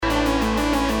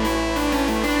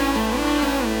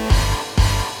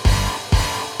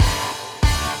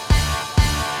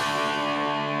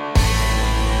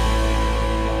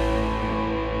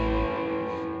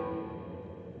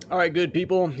right, good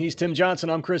people. He's Tim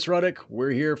Johnson. I'm Chris Ruddick. We're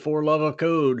here for Love of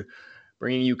Code,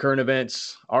 bringing you current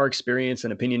events, our experience,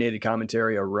 and opinionated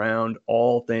commentary around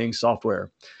all things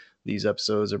software. These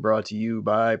episodes are brought to you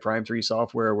by Prime 3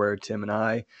 Software, where Tim and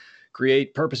I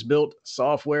create purpose-built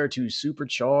software to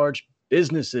supercharge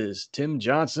businesses. Tim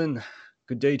Johnson,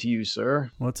 good day to you, sir.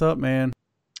 What's up, man?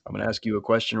 I'm going to ask you a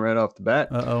question right off the bat.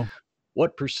 Uh-oh.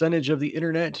 What percentage of the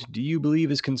internet do you believe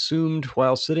is consumed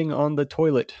while sitting on the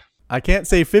toilet? I can't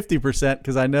say 50%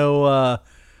 because I know,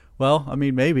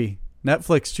 maybe.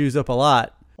 Netflix chews up a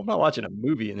lot. I'm not watching a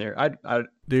movie in there.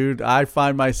 Dude, I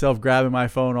find myself grabbing my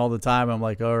phone all the time. I'm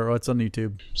like, oh, what's on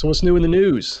YouTube? So what's new in the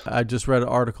news? I just read an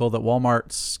article that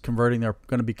Walmart's going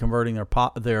to be converting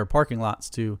their parking lots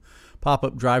to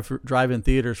pop-up drive-in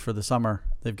theaters for the summer.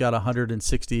 They've got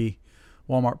 160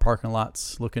 Walmart parking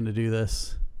lots looking to do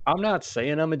this. I'm not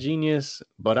saying I'm a genius,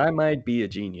 but I might be a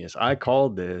genius. I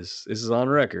called this. This is on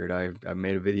record. I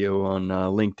made a video on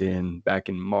LinkedIn back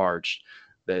in March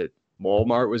that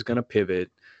Walmart was going to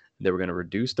pivot. They were going to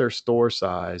reduce their store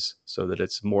size so that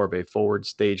it's more of a forward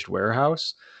staged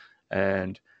warehouse.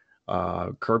 And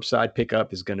curbside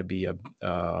pickup is going to be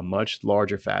a much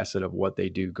larger facet of what they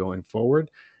do going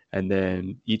forward. And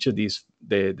then each of these,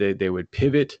 they would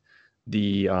pivot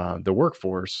the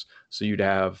workforce. So you'd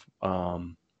have...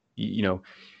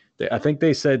 I think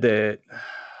they said that,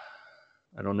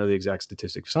 I don't know the exact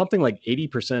statistics, something like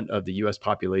 80% of the U.S.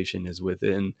 population is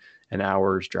within an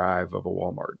hour's drive of a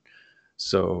Walmart.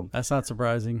 So that's not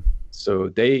surprising.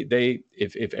 So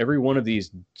if every one of these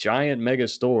giant mega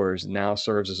stores now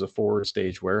serves as a forward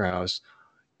stage warehouse,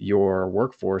 your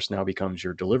workforce now becomes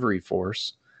your delivery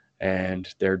force,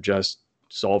 and they're just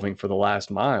solving for the last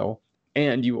mile.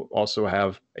 And you also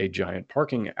have a giant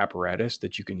parking apparatus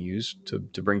that you can use to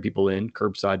bring people in,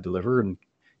 curbside deliver, and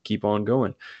keep on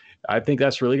going. I think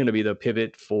that's really going to be the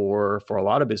pivot for a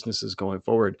lot of businesses going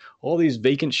forward. All these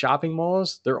vacant shopping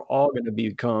malls, they're all going to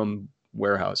become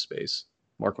warehouse space.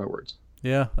 Mark my words.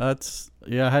 Yeah, I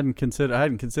hadn't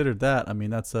considered that. I mean,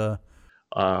 that's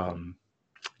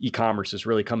e-commerce has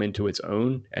really come into its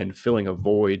own and filling a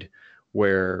void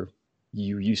where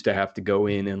you used to have to go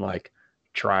in and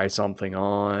try something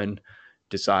on,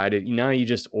 decide it. Now you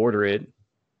just order it,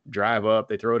 drive up,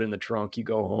 they throw it in the trunk, you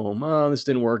go home. Oh, this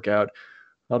didn't work out.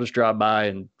 I'll just drop by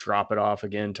and drop it off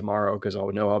again tomorrow because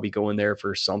I'll know I'll be going there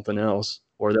for something else,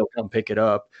 or they'll come pick it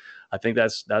up. I think I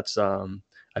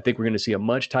think we're going to see a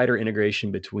much tighter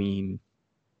integration between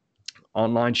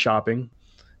online shopping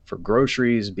for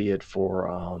groceries, be it for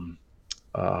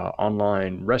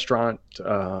online restaurant,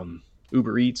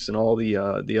 Uber Eats, and all the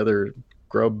other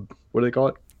Grub, what do they call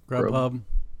it? Grubhub.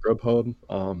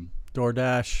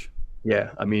 DoorDash.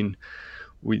 Yeah, I mean,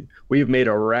 we have made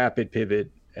a rapid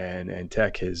pivot, and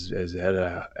tech has had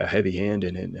a heavy hand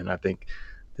in it, and I think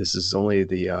this is only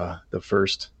the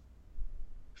first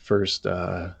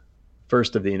of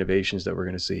the innovations that we're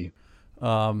going to see.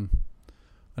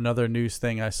 Another news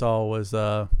thing I saw was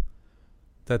that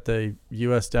the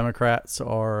U.S. Democrats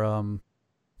are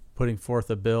putting forth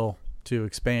a bill to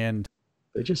expand.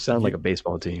 They just sound like a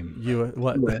baseball team. U.S.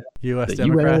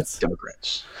 Democrats.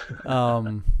 Democrats.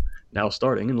 Now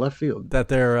starting in left field. That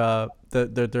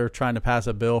they're trying to pass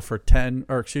a bill for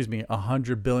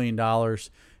 $100 billion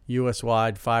U.S.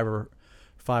 wide fiber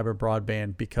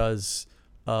broadband because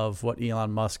of what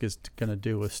Elon Musk is going to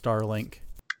do with Starlink.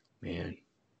 Man,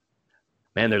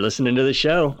 they're listening to the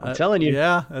show. I'm telling you.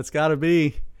 Yeah, that's got to be.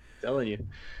 I'm telling you.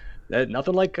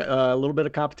 Nothing like a little bit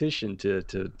of competition to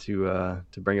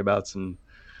bring about some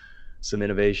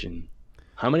innovation.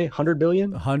 How many? 100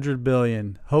 billion? 100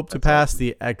 billion. Hope to pass awesome.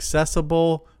 The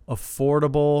Accessible,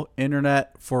 Affordable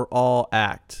Internet for All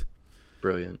Act.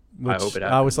 Brilliant. I hope it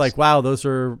happens. I was like, wow, those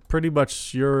are pretty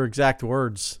much your exact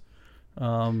words.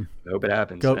 I hope it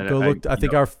happens. Go look. I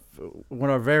think one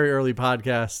of our very early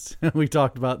podcasts, we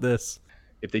talked about this.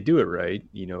 If they do it right,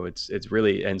 it's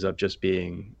really ends up just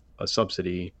being a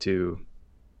subsidy to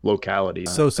locality.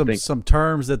 So some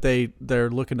terms that they're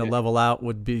looking to level out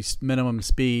would be minimum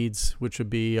speeds, which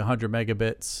would be 100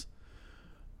 megabits,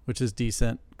 which is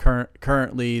decent.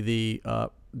 Currently, the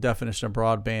definition of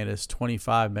broadband is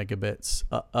 25 megabits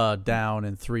down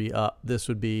and 3 up. This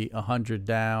would be 100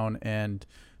 down and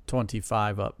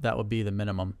 25 up. That would be the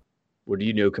minimum. What do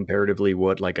you know comparatively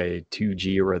what like a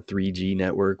 2G or a 3G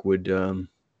network would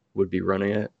be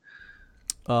running at?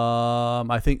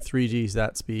 I think 3G is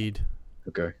that speed.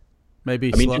 Okay.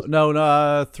 Maybe slow. No,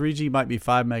 3G might be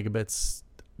 5 megabits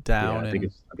down I think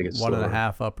and it's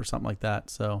 1.5 up or something like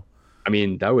that. So, I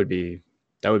mean, that would be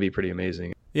pretty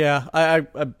amazing. Yeah,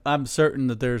 I'm certain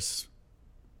that there's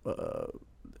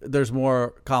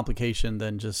more complication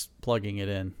than just plugging it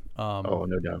in. Oh,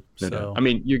 no doubt, no doubt. So I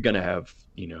mean, you're gonna have,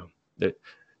 that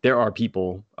there are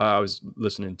people. I was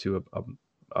listening to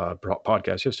a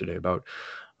podcast yesterday about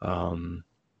um,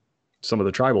 some of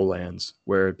the tribal lands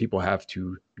where people have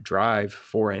to drive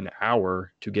for an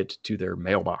hour to get to their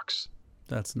mailbox.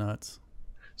 that's nuts.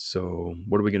 So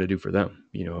what are we going to do for them?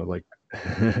 Like,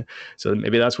 so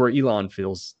maybe that's where Elon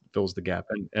fills the gap.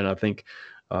 And I think,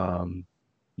 um,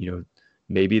 you know,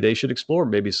 maybe they should explore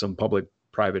maybe some public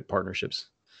private partnerships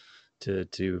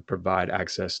to provide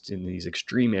access in these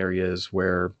extreme areas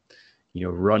where,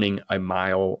 running a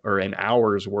mile or an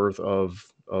hour's worth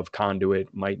of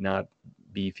conduit might not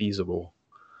be feasible.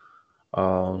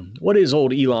 What is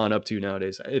old Elon up to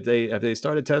nowadays? Have they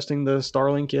started testing the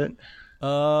Starlink yet?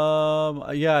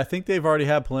 Yeah, I think they've already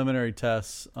had preliminary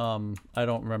tests. I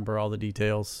don't remember all the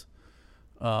details.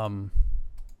 Um,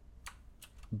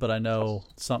 but I know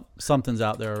something's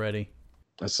out there already.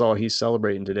 I saw he's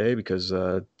celebrating today because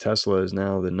Tesla is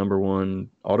now the number one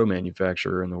auto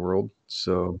manufacturer in the world.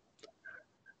 So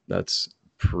that's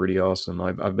pretty awesome.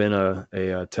 I've been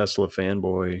a Tesla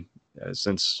fanboy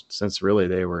since really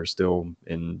they were still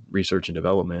in research and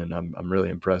development. I'm really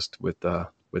impressed with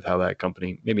how that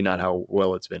company, maybe not how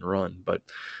well it's been run, but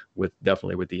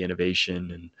definitely with the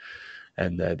innovation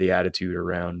and the attitude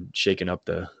around shaking up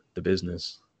the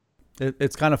business.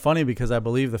 It's kind of funny because I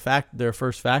believe their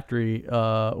first factory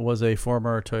was a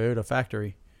former Toyota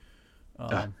factory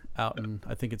out in,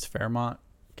 I think it's Fairmont,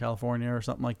 California or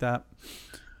something like that.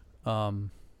 And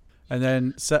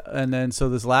then so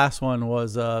this last one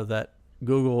was that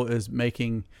Google is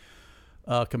making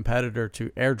a competitor to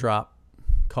AirDrop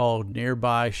called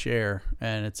Nearby Share,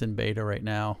 and it's in beta right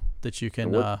now. That you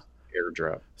can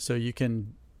AirDrop. So you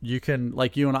can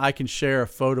like you and I can share a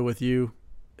photo with you.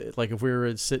 Like if we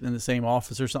were sitting in the same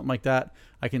office or something like that,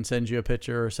 I can send you a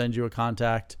picture or send you a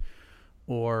contact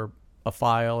or a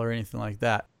file or anything like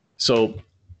that. So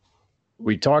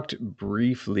we touched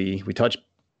briefly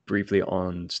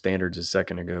on standards a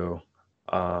second ago.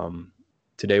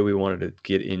 Today we wanted to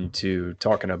get into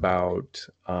talking about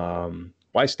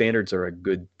why standards are a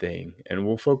good thing, and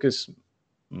we'll focus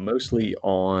mostly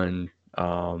on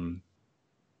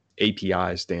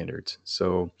API standards.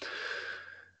 So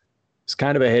it's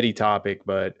kind of a heady topic,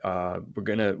 but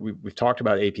we've talked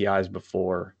about APIs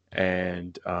before,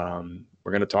 and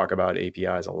we're gonna talk about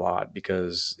APIs a lot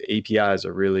because APIs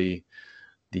are really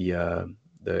the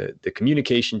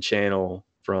communication channel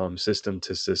from system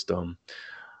to system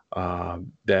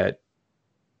that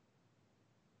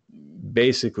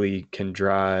basically can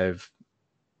drive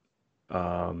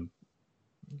one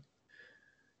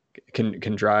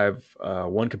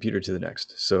computer to the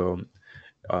next. So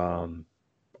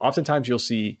oftentimes you'll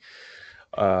see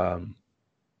how's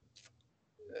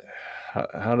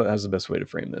the best way to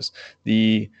frame this?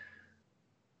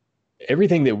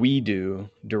 Everything that we do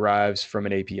derives from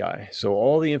an API. So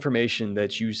all the information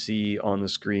that you see on the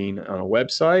screen on a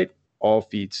website all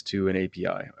feeds to an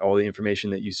API. All the information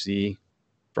that you see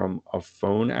from a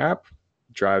phone app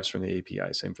drives from the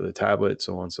API. Same for the tablet,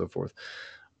 so on and so forth.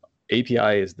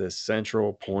 API is the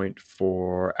central point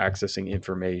for accessing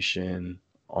information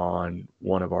on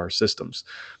one of our systems.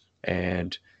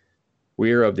 And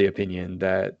we're of the opinion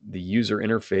that the user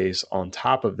interface on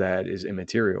top of that is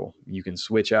immaterial. You can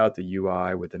switch out the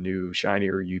UI with a new,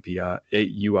 shinier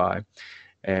UI,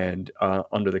 and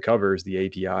under the covers, the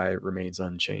API remains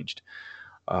unchanged.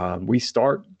 We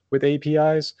start with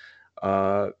APIs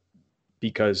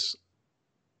because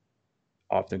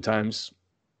oftentimes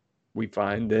we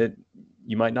find that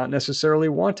you might not necessarily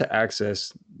want to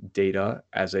access data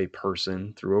as a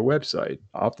person through a website.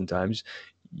 Oftentimes,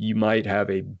 you might have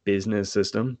a business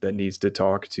system that needs to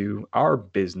talk to our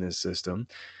business system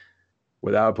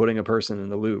without putting a person in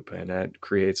the loop. And that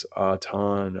creates a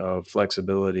ton of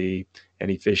flexibility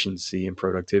and efficiency and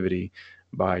productivity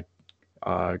by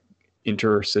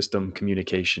inter-system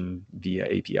communication via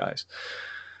APIs.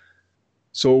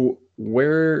 So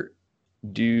where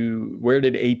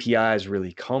did APIs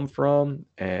really come from,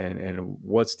 and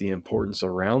what's the importance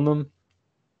around them?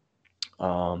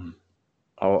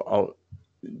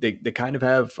 They kind of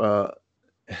have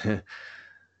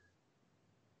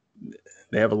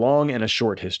they have a long and a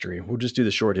short history. We'll just do the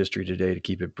short history today to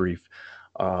keep it brief.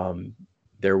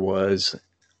 There was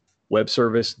web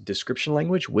service description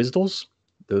language, WSDLs.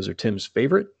 Those are Tim's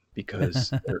favorite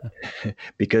because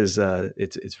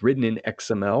it's written in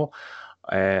XML,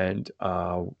 and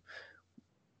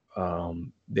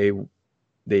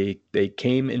they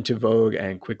came into vogue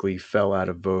and quickly fell out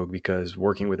of vogue because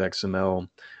working with XML,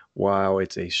 while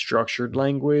it's a structured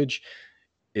language,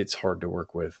 it's hard to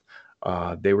work with.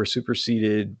 They were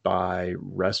superseded by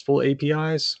RESTful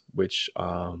APIs, which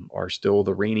are still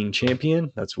the reigning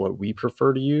champion. That's what we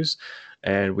prefer to use.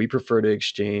 And we prefer to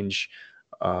exchange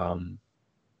um,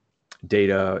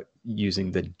 data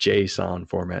using the JSON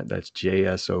format. That's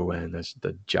JSON. That's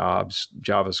the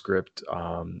JavaScript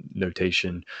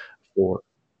notation for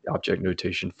object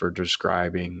notation for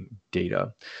describing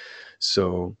data.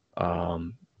 So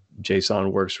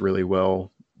JSON works really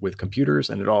well with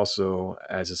computers, and it also,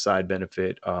 as a side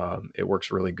benefit, it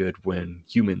works really good when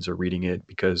humans are reading it,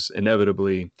 because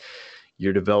inevitably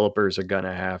your developers are going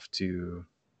to have to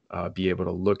be able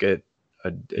to look at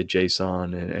a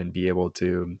JSON and be able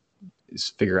to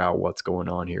figure out what's going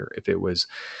on here. If it was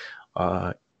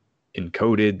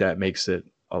encoded, that makes it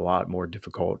a lot more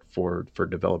difficult for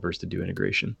developers to do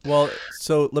integration. Well,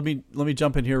 so let me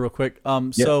jump in here real quick.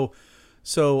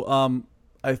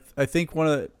 I think one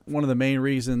of the main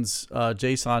reasons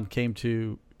JSON came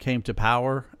to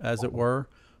power, as it were,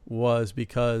 was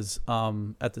because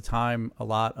at the time a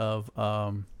lot of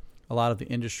the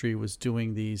industry was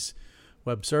doing these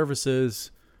web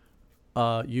services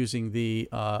using the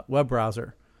web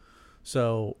browser.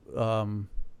 So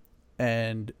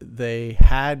and they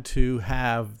had to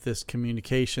have this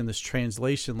communication, this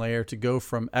translation layer to go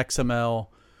from XML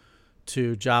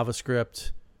to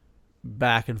JavaScript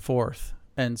back and forth.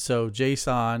 And so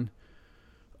JSON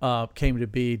came to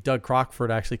be. Doug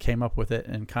Crockford actually came up with it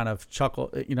and kind of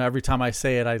chuckled. You know, every time I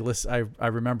say it, I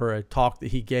remember a talk that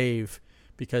he gave,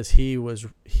 because he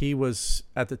was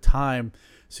at the time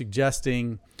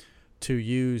suggesting to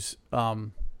use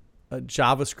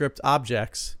JavaScript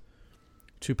objects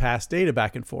to pass data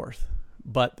back and forth.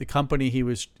 But the company he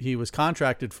was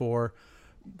contracted for,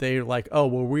 they're like, oh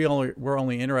well, we're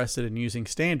only interested in using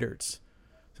standards.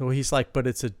 So he's like, but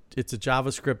it's a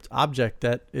JavaScript object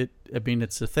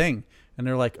it's a thing. And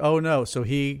they're like, oh no. So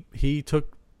he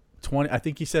took 20, I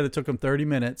think he said it took him 30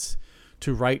 minutes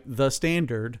to write the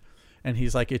standard. And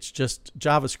he's like, it's just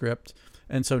JavaScript.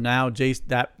 And so now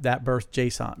that birthed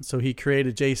JSON. So he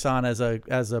created JSON as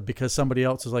a because somebody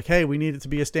else was like, hey, we need it to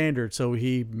be a standard. So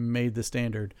he made the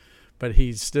standard, but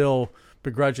he still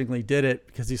begrudgingly did it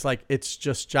because he's like, it's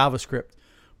just JavaScript.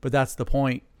 But that's the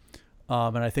point.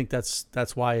 And I think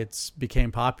that's why it's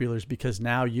became popular, is because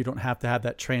now you don't have to have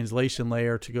that translation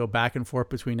layer to go back and forth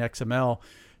between XML.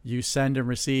 You send and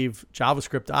receive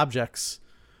JavaScript objects,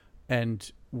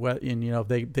 and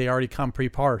they already come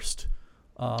pre-parsed.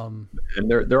 And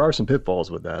there are some pitfalls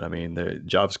with that. I mean, the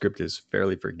JavaScript is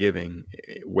fairly forgiving,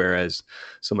 whereas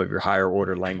some of your higher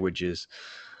order languages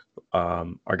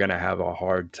are going to have a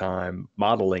hard time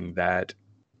modeling that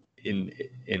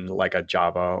in like a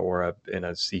Java or in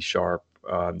a C#,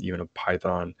 even a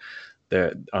Python,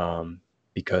 that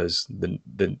because the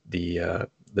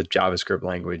JavaScript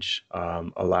language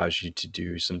allows you to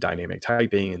do some dynamic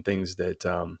typing and things that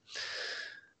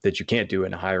you can't do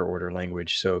in a higher order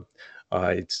language. So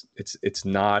it's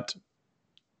not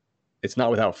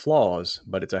without flaws,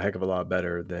 but it's a heck of a lot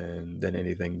better than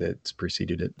anything that's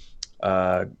preceded it.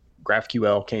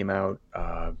 GraphQL came out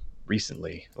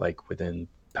recently, like within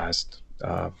past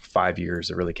 5 years.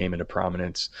 It really came into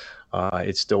prominence.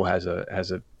 It still has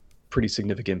a pretty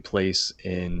significant place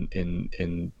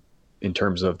in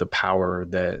terms of the power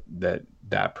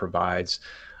that provides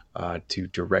to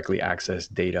directly access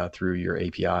data through your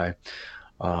API.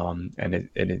 And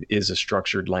it is a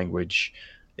structured language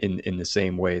in the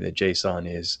same way that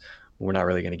JSON is. We're not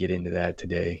really going to get into that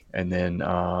today. And then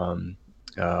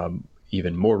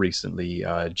even more recently,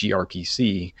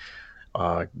 gRPC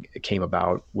came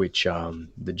about, which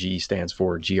the G stands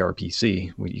for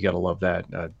gRPC. You got to love that.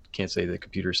 Can't say that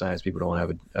computer science people don't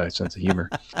have a sense of humor.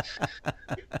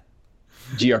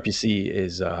 gRPC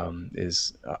is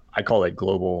I call it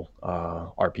global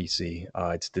RPC.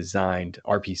 It's designed.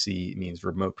 RPC means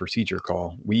remote procedure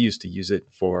call. We used to use it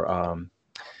for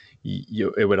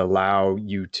it would allow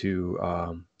you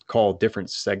to call different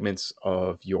segments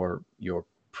of your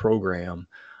program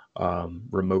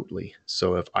remotely.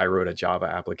 So if I wrote a Java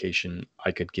application,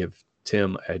 I could give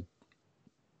Tim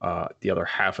the other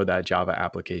half of that Java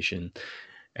application,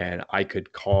 and I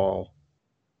could call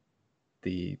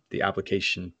the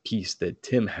application piece that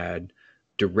Tim had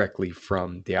directly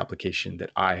from the application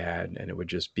that I had, and it would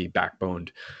just be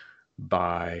backboned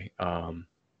by the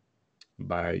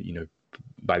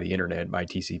internet, by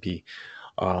TCP.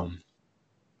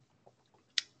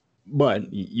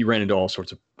 But you ran into all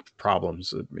sorts of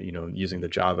problems, using the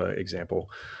Java example.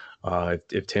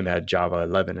 If Tim had Java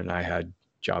 11 and I had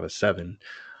Java 7,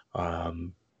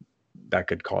 that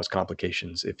could cause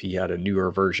complications. If he had a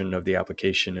newer version of the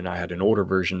application and I had an older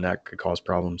version, that could cause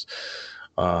problems.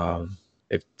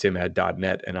 if Tim had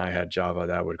 .NET and I had Java,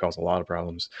 that would cause a lot of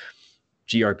problems.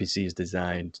 gRPC is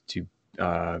designed to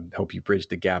help you bridge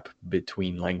the gap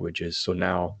between languages. So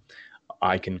now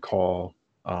I can call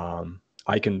a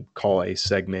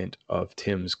segment of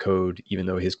Tim's code, even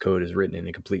though his code is written in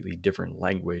a completely different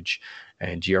language,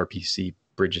 and gRPC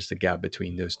bridges the gap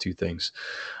between those two things.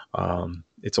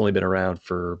 It's only been around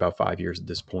for about 5 years at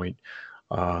this point,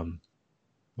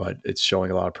 but it's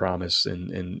showing a lot of promise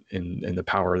in the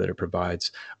power that it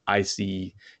provides. I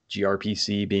see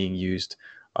gRPC being used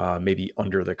maybe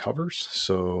under the covers.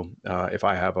 So if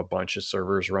I have a bunch of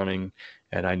servers running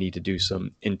and I need to do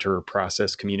some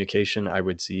inter-process communication, I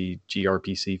would see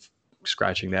gRPC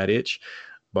scratching that itch.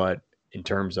 But in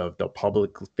terms of the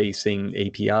public-facing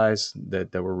APIs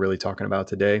that we're really talking about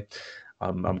today,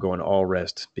 I'm going all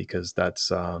REST, because that's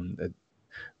the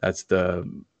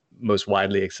most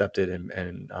widely accepted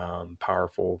and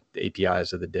powerful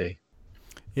APIs of the day.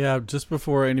 Yeah, just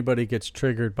before anybody gets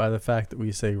triggered by the fact that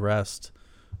we say REST,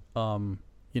 to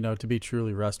be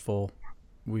truly RESTful,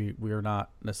 we are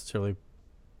not necessarily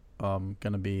going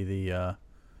to be the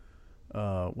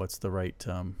what's the right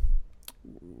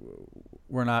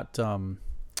we're not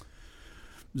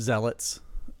zealots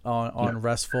on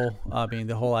RESTful. I mean,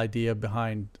 the whole idea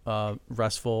behind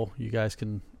RESTful, you guys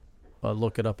can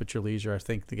look it up at your leisure. I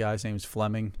think the guy's name's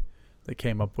Fleming that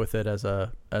came up with it as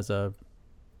a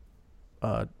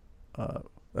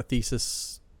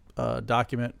thesis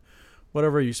document.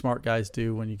 Whatever you smart guys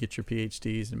do when you get your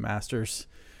PhDs and masters.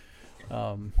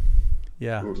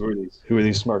 Yeah. Who are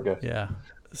these smart guys? Yeah.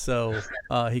 So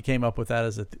he came up with that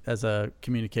as a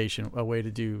communication, a way to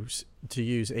use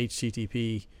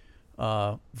HTTP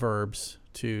verbs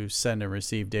to send and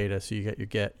receive data. So you get your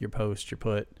get, your post, your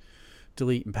put,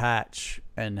 delete, and patch,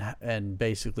 and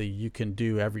basically you can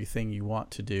do everything you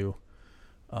want to do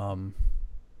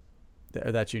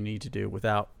that you need to do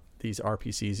without these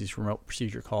RPCs, these remote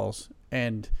procedure calls,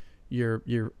 and you're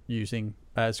using,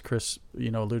 as Chris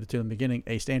alluded to in the beginning,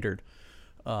 a standard.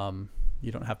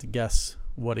 You don't have to guess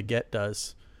what a get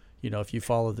does. If you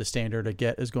follow the standard, a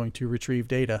get is going to retrieve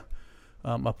data.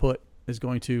 A put is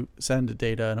going to send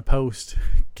data, and a post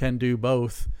can do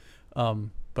both,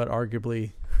 but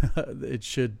arguably it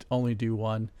should only do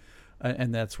one,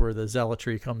 and that's where the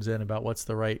zealotry comes in about what's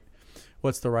the right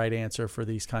answer for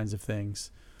these kinds of things.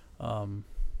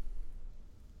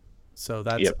 So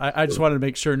that's, yep. I just wanted to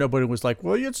make sure nobody was like,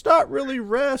 well, it's not really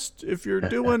REST if you're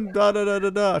doing da da da da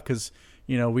da, because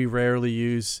we rarely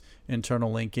use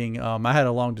internal linking. I had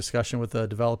a long discussion with a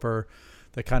developer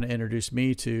that kind of introduced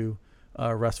me to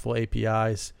RESTful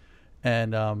APIs,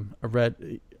 and I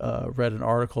read an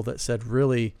article that said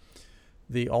really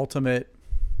the ultimate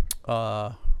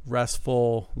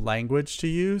RESTful language to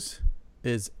use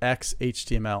is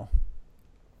XHTML.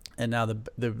 And now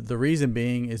the reason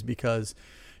being is because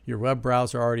your web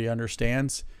browser already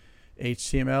understands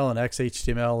HTML, and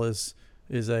XHTML is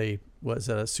a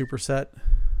superset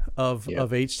of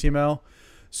HTML.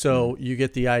 So you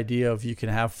get the idea of, you can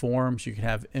have forms, you can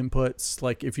have inputs.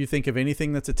 Like if you think of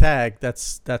anything that's a tag,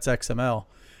 that's XML.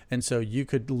 And so you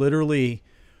could literally,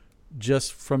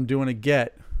 just from doing a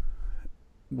get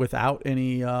without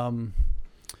any UI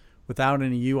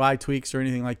tweaks or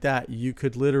anything like that, you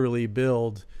could literally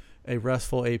build a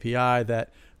RESTful API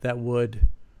that it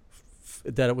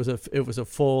was a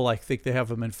full, I think they have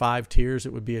them in 5 tiers.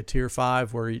 It would be a tier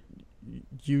 5 where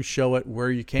you show it where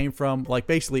you came from. Like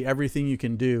basically everything you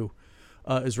can do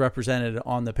is represented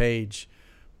on the page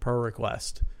per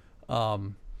request.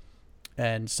 And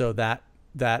so that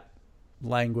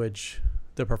language,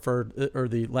 the preferred, or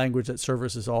the language that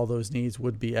services all those needs,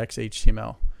 would be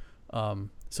XHTML.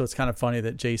 So it's kind of funny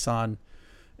that JSON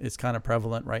is kind of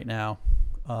prevalent right now.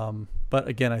 But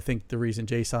again, I think the reason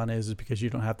JSON is because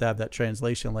you don't have to have that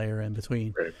translation layer in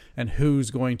between. Right. And who's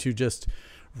going to just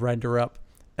render up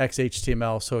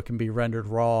XHTML so it can be rendered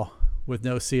raw with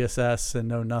no CSS and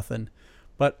no nothing?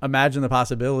 But imagine the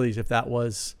possibilities if that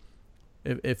was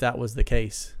the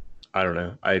case. I don't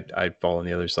know. I fall on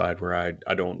the other side where I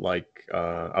don't like,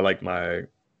 I like my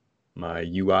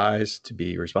UIs to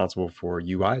be responsible for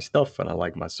UI stuff, and I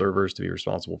like my servers to be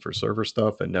responsible for server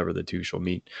stuff, and never the two shall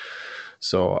meet.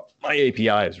 So my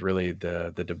API is really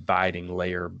the dividing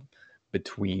layer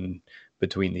between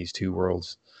these two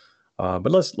worlds.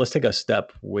 But let's take a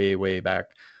step way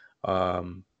back,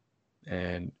 and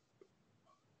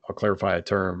I'll clarify a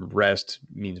term. REST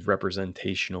means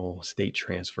representational state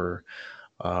transfer.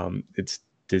 It's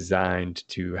designed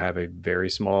to have a very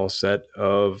small set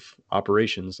of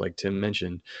operations, like Tim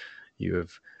mentioned. You have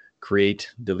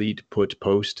create, delete, put,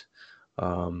 post.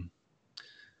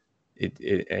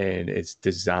 and it's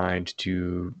designed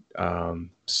to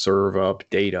serve up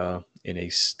data in a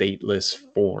stateless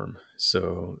form.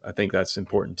 So I think that's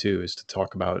important too, is to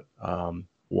talk about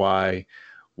why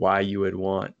you would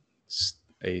want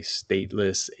a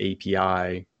stateless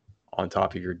API on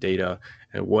top of your data,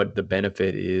 and what the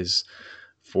benefit is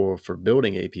for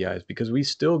building APIs, because we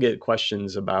still get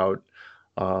questions about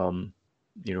why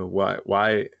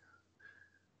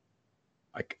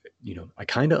I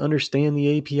kind of understand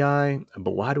the API,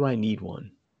 but why do I need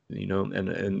one? I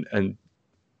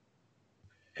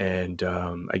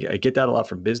get that a lot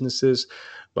from businesses,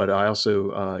 but I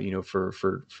also,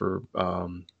 for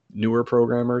newer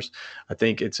programmers, I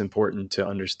think it's important to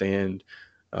understand,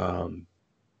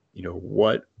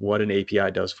 what an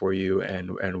API does for you,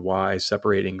 and why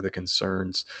separating the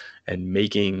concerns and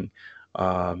making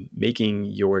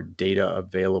your data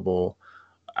available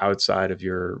outside of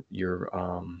your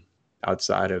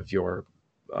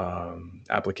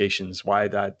applications, why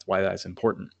that's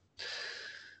important.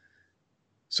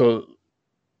 So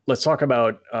let's talk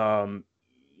about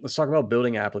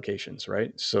building applications,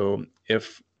 right? So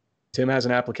if Tim has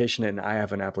an application and I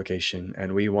have an application,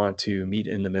 and we want to meet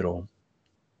in the middle,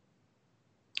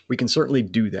 we can certainly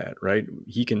do that, right?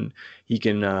 He can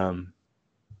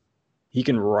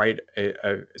write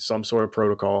some sort of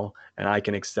protocol, and I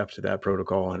can accept that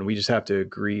protocol, and we just have to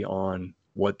agree on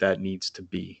what that needs to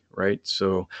be, right?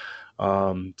 So,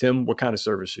 Tim, what kind of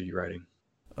service are you writing?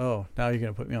 Oh, now you're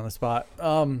gonna put me on the spot.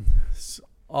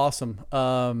 Awesome.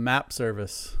 Map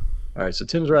service. All right, so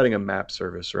Tim's writing a map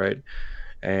service, right?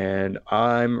 And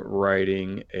I'm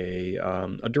writing a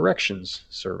directions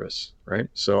service, right?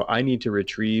 So I need to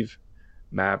retrieve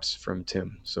maps from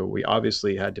Tim. So we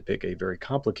obviously had to pick a very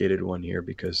complicated one here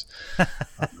because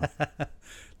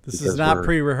this is not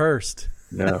pre-rehearsed.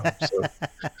 No. So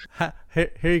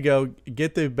here you go.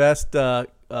 Get the best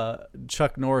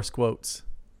Chuck Norris quotes.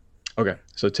 Okay,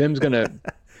 so Tim's gonna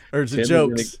or is it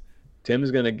jokes?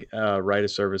 Tim's gonna write a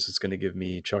service that's gonna give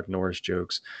me Chuck Norris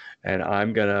jokes, and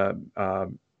I'm gonna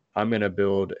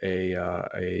build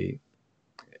a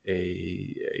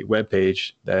web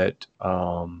page that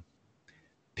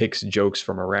picks jokes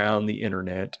from around the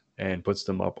internet and puts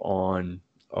them up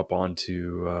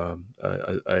onto a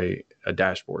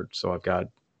dashboard. So I've got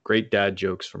great dad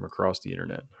jokes from across the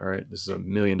internet. All right, this is $1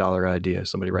 million idea.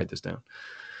 Somebody write this down.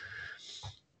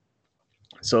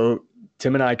 So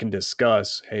Tim and I can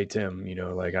discuss, hey, Tim,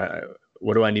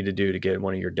 what do I need to do to get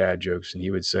one of your dad jokes? And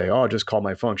he would say, oh, just call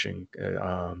my function,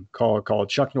 call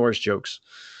Chuck Norris jokes.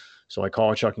 So I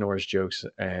call Chuck Norris jokes,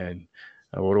 and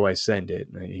what do I send it?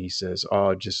 And he says,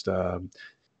 oh, just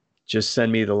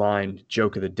send me the line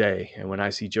joke of the day. And when I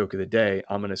see joke of the day,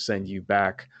 I'm going to send you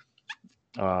back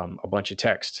a bunch of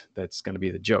text that's going to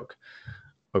be the joke.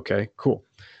 Okay, cool.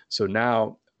 So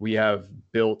now we have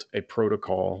built a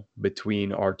protocol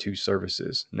between our two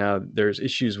services. Now there's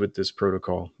issues with this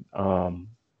protocol.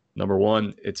 Number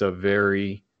one, it's a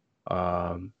very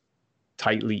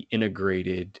tightly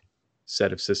integrated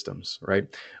set of systems,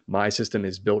 right? My system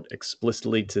is built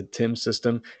explicitly to Tim's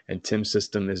system, and Tim's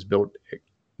system is built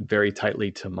very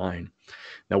tightly to mine.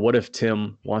 Now, what if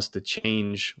Tim wants to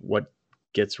change what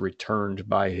gets returned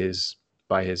by his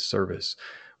service?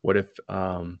 What if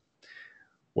I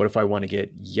want to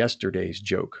get yesterday's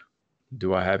joke?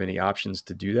 Do I have any options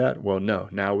to do that? Well, no.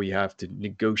 Now we have to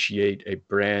negotiate a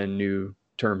brand new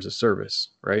terms of service,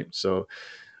 right? So,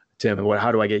 Tim,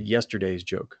 how do I get yesterday's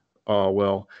joke? Oh,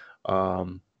 well,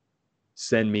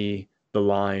 send me the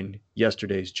line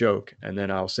yesterday's joke, and then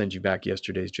I'll send you back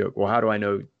yesterday's joke. Well, how do I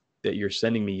know that you're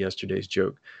sending me yesterday's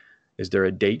joke? Is there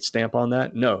a date stamp on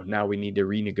that? No. Now we need to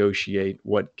renegotiate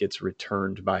what gets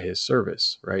returned by his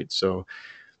service, right? So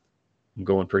I'm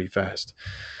going pretty fast.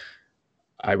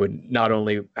 I would not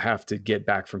only have to get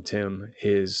back from Tim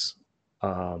his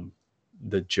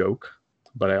the joke,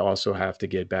 but I also have to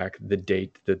get back the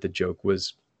date that the joke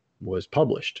was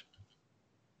published.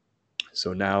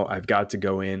 So now I've got to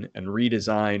go in and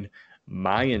redesign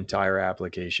my entire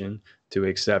application to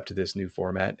accept this new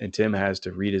format, and Tim has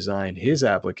to redesign his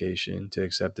application to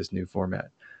accept this new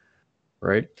format,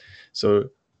 right? So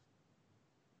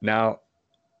now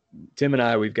Tim and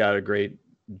I, we've got a great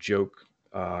joke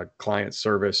client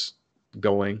service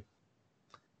going,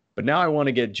 but now I want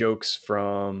to get jokes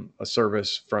from a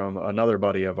service from another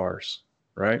buddy of ours,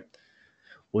 right?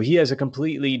 Well, he has a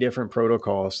completely different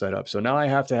protocol set up. So now I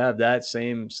have to have that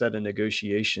same set of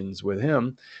negotiations with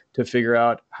him to figure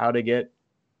out how to get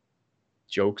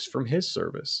jokes from his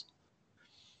service.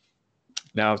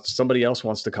 Now, if somebody else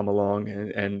wants to come along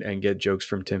and get jokes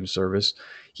from Tim's service,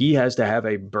 he has to have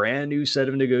a brand new set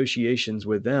of negotiations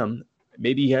with them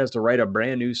maybe he has to write a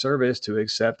brand new service to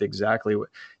accept exactly what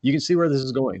you can see where this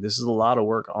is going. This is a lot of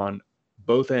work on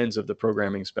both ends of the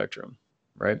programming spectrum,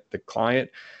 right? The client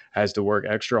has to work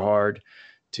extra hard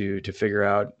to figure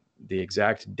out the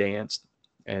exact dance,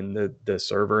 and the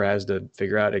server has to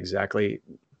figure out exactly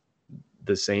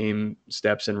the same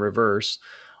steps in reverse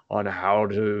on how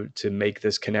to make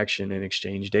this connection and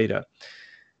exchange data.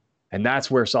 And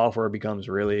that's where software becomes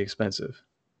really expensive.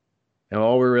 And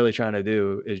all we're really trying to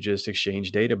do is just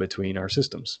exchange data between our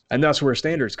systems. And that's where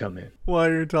standards come in. While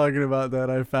you're talking about that,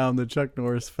 I found the Chuck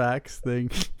Norris facts thing.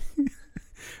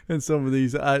 And some of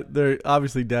these, they're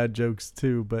obviously dad jokes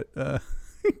too, but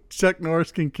Chuck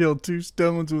Norris can kill 2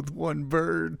 stones with 1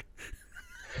 bird.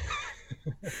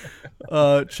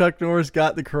 Chuck Norris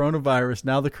got the coronavirus.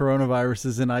 Now the coronavirus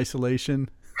is in isolation.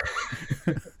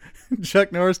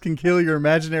 Chuck Norris can kill your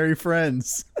imaginary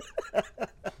friends.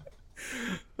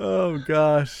 Oh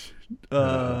gosh.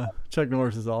 Chuck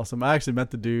Norris is awesome. I actually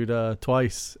met the dude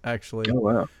twice, actually. Oh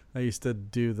wow. I used to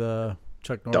do the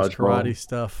Chuck Norris karate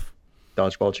stuff.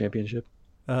 Dodgeball championship.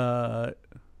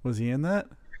 Was he in that?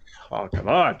 Oh, come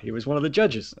on. He was one of the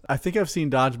judges. I think I've seen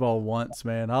Dodgeball once,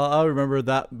 man. I'll remember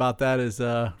that about that is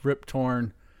Rip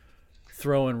Torn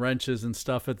throwing wrenches and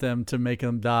stuff at them to make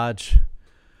them dodge.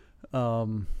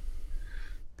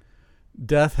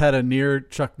 Death had a near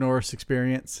Chuck Norris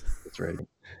experience. That's right.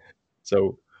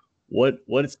 So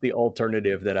what's the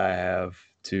alternative that I have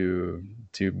to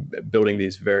building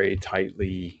these very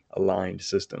tightly aligned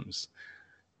systems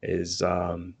is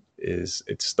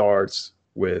it starts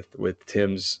with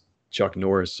Tim's Chuck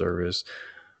Norris service.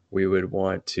 We would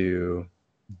want to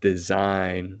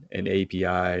design an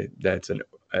API that's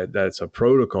a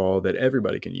protocol that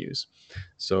everybody can use.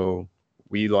 So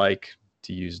we like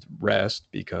to use REST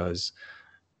because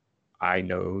I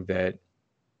know that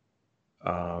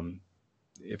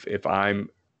if I'm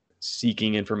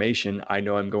seeking information, I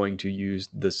know I'm going to use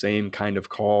the same kind of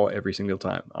call every single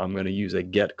time. I'm going to use a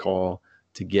get call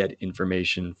to get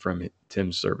information from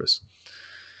Tim's service.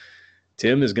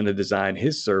 Tim is going to design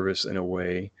his service in a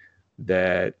way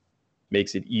that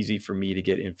makes it easy for me to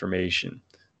get information.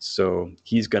 So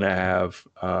he's going to have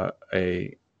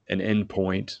an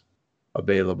endpoint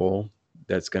available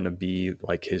that's going to be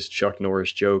like his Chuck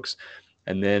Norris jokes.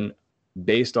 And then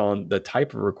based on the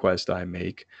type of request I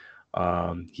make,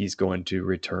 he's going to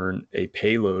return a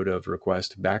payload of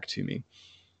request back to me.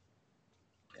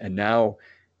 And now,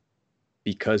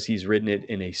 because he's written it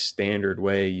in a standard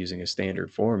way using a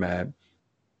standard format,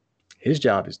 his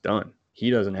job is done. He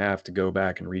doesn't have to go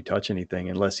back and retouch anything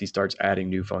unless he starts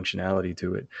adding new functionality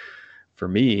to it. For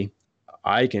me,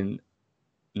 I can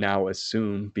now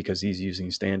assume, because he's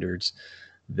using standards,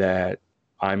 that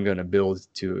I'm going to build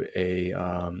to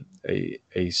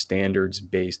a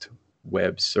standards-based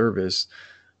web service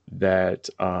that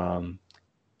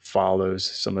follows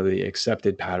some of the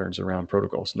accepted patterns around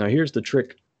protocols. Now, here's the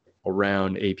trick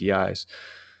around APIs.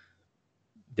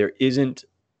 There isn't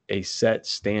a set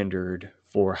standard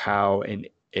for how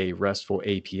a RESTful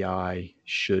API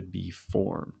should be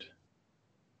formed,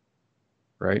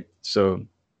 right? So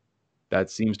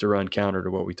that seems to run counter to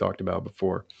what we talked about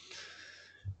before.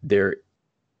 There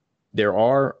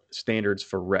are standards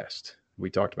for REST. We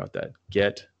talked about that.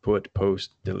 Get, put,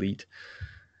 post, delete.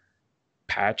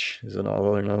 Patch is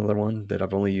another one that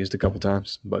I've only used a couple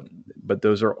times, but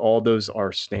those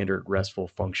are standard RESTful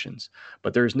functions.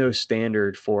 But there's no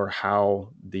standard for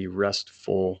how the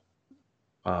RESTful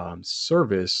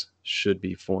service should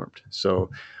be formed. So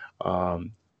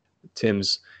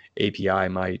Tim's API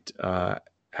might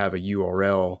have a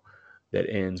URL that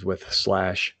ends with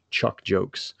 /Chuck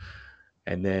jokes,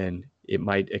 and then it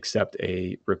might accept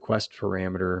a request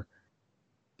parameter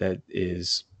that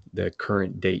is the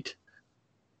current date.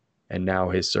 And now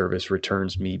his service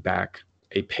returns me back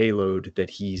a payload that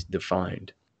he's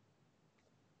defined.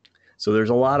 So there's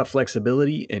a lot of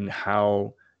flexibility in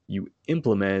how you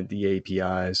implement the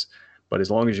APIs, but as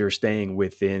long as you're staying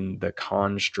within the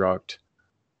construct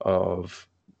of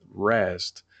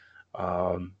REST,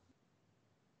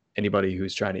 anybody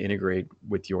who's trying to integrate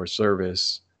with your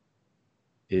service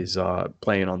is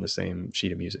playing on the same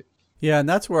sheet of music. Yeah, and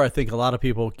that's where I think a lot of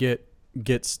people get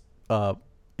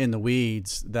in the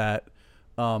weeds. That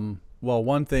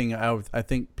one thing I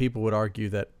think people would argue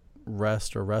that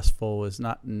REST or RESTful is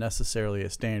not necessarily a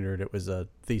standard. It was a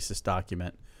thesis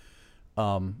document,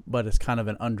 but it's kind of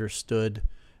an understood.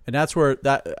 And that's where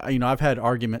I've had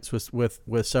arguments with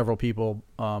several people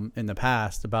in the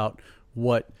past about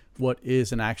what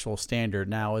is an actual standard.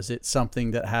 Now, is it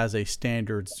something that has a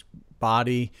standards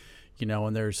body,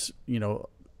 and there's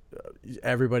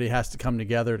everybody has to come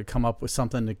together to come up with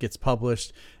something that gets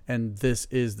published and this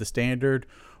is the standard?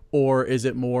 Or is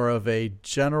it more of a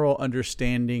general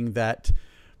understanding that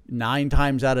 9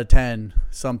 times out of 10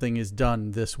 something is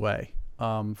done this way?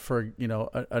 For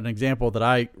an example that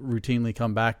I routinely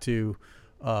come back to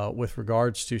with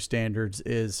regards to standards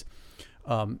is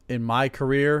in my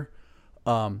career,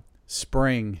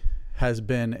 Spring has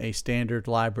been a standard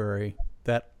library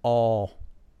that all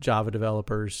Java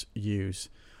developers use,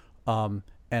 and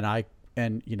I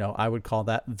would call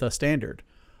that the standard.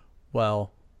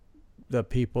 Well, the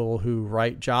people who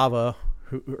write Java,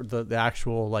 the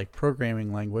actual like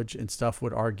programming language and stuff,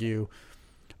 would argue,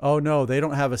 oh no, they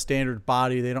don't have a standard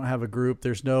body, they don't have a group,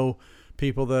 there's no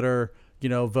people that are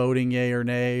voting yay or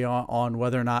nay on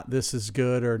whether or not this is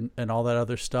good and all that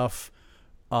other stuff.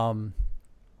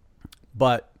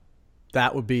 But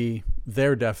that would be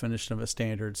their definition of a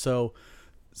standard. So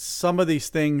some of these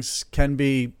things can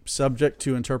be subject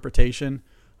to interpretation.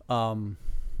 But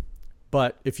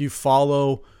if you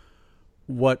follow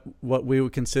what we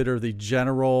would consider the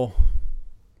general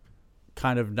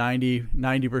kind of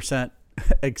 90%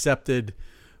 accepted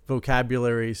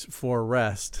vocabularies for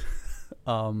REST,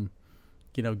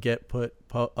 get, put,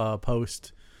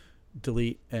 post,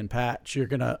 delete, and patch, you're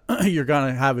gonna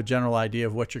have a general idea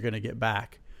of what you're gonna get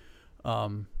back.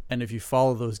 And if you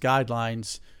follow those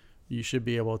guidelines, you should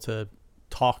be able to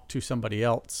talk to somebody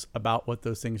else about what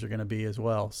those things are going to be as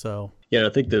well. So yeah, I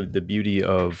think the beauty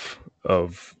of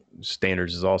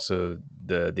standards is also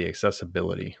the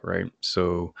accessibility, right?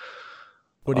 So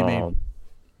what do you mean?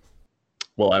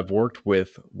 Well, I've worked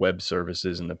with web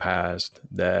services in the past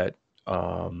that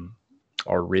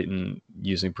are written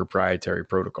using proprietary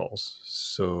protocols.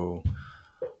 So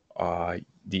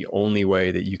the only way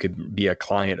that you could be a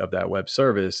client of that web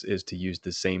service is to use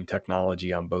the same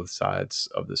technology on both sides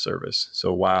of the service.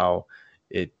 So while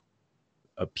it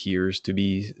appears to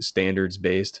be standards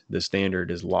based, the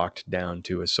standard is locked down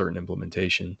to a certain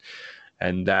implementation.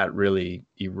 And that really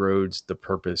erodes the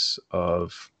purpose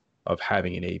of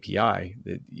having an API.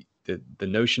 The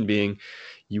notion being,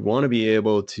 you want to be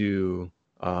able to,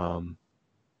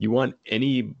 you want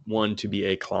anyone to be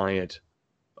a client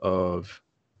of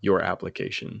your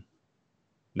application.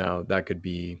 Now that could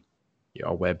be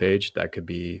a web page, that could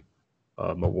be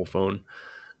a mobile phone,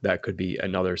 that could be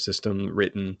another system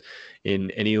written in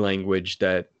any language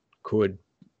that could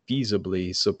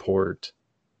feasibly support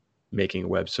making a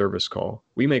web service call.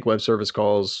 We make web service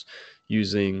calls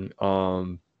using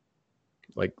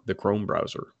like the Chrome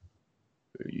browser.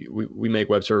 We make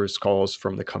web service calls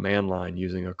from the command line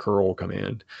using a curl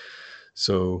command.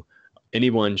 So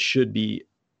anyone should be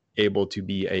able to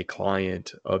be a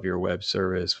client of your web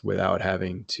service without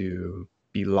having to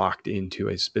be locked into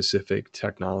a specific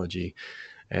technology.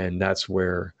 And that's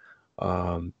where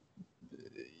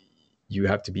you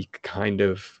have to be kind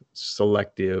of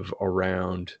selective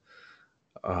around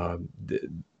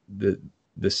the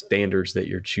standards that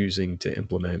you're choosing to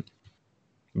implement.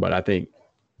 But I think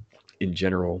in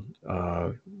general,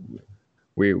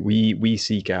 we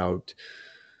seek out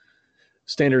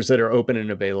standards that are open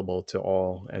and available to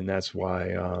all, and that's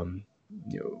why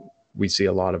we see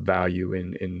a lot of value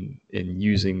in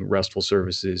using RESTful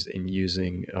services and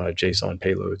using JSON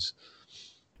payloads.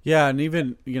 Yeah, and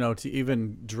even to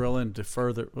even drill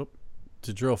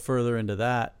further into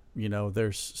that,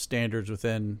 there's standards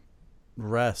within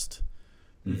REST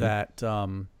that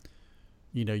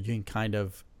you can kind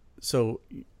of, so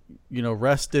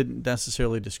REST didn't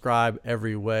necessarily describe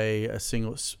every way a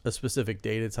specific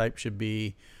data type should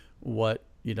be, what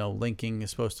linking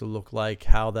is supposed to look like,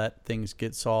 how that things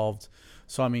get solved.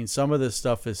 So I mean, some of this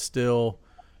stuff is still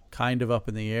kind of up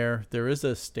in the air. There is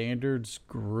a standards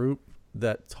group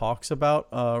that talks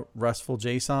about RESTful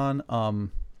JSON,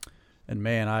 and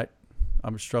man,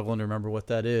 I'm struggling to remember what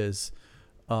that is,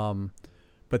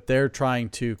 but they're trying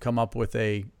to come up with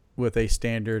a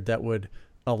standard that would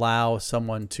allow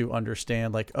someone to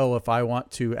understand, like, oh, if I want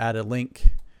to add a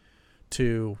link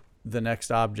to the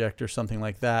next object or something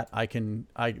like that,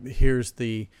 here's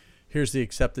the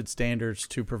accepted standards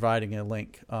to providing a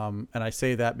link. And I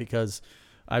say that because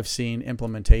I've seen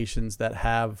implementations that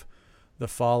have the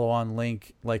follow-on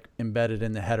link like embedded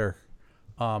in the header.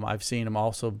 I've seen them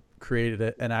also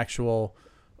created an actual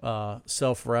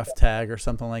self-ref tag or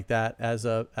something like that as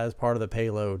part of the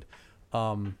payload.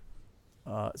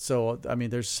 So I mean,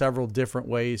 there's several different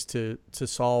ways to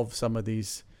solve some of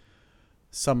these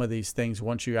things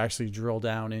once you actually drill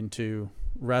down into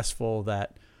RESTful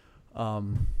that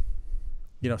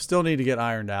still need to get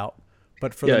ironed out.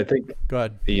 But I think go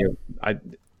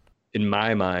ahead. in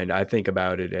my mind, I think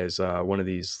about it as one of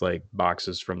these like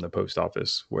boxes from the post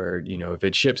office where, if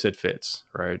it ships, it fits,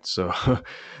 right? So,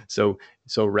 so,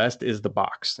 so REST is the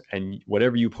box, and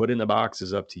whatever you put in the box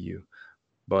is up to you.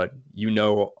 But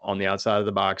on the outside of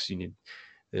the box, you need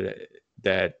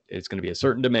that it's going to be a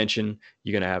certain dimension.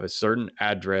 You're going to have a certain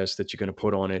address that you're going to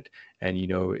put on it, and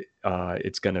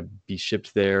it's going to be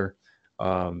shipped there.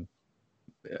 Um,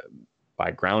 by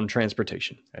ground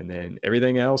transportation, and then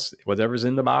everything else, whatever's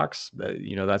in the box,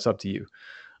 that's up to you.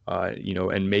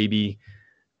 And maybe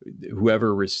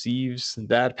whoever receives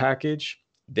that package,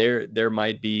 there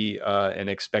might be an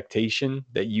expectation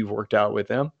that you've worked out with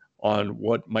them on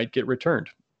what might get returned.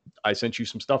 I sent you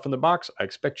some stuff in the box. I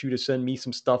expect you to send me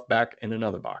some stuff back in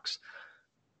another box.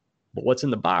 But what's in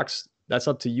the box, that's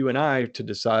up to you and I to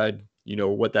decide,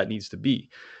 what that needs to be.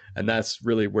 And that's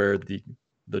really where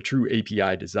the true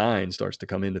API design starts to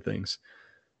come into things.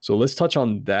 So let's touch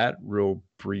on that real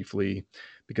briefly,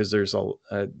 because there's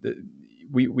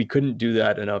we couldn't do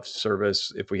that enough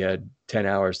service if we had 10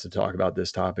 hours to talk about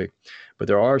this topic. But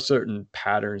there are certain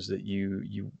patterns that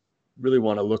you really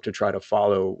want to look to try to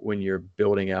follow when you're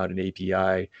building out an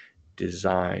API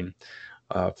design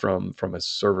from a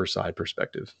server side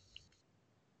perspective.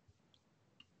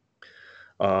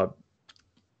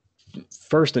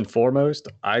 First and foremost,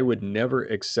 I would never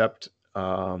accept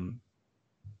a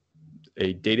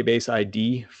database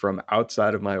ID from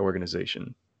outside of my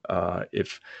organization.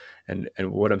 And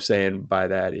what I'm saying by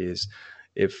that is,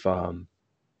 if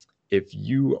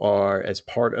you are, as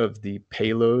part of the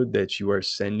payload that you are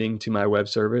sending to my web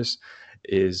service,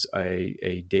 is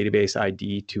a database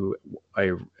ID to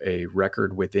a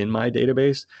record within my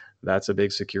database, that's a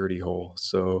big security hole.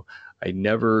 So I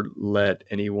never let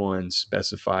anyone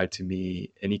specify to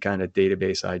me any kind of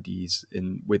database IDs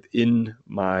within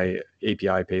my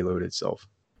API payload itself.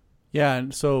 Yeah,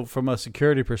 and so from a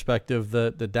security perspective,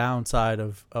 the downside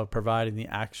of providing the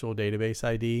actual database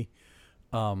ID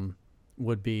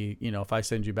would be, if I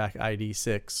send you back ID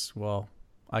 6, well,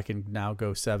 I can now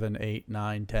go 7, 8,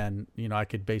 9, 10. I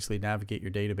could basically navigate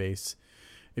your database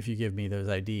if you give me those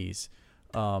IDs.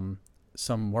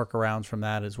 Some workarounds from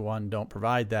that is, one, don't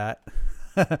provide that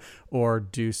or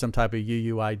do some type of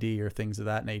UUID or things of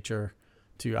that nature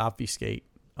to obfuscate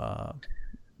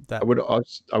that.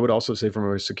 I would also say,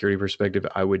 from a security perspective,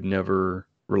 I would never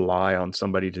rely on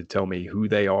somebody to tell me who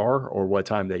they are or what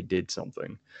time they did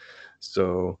something.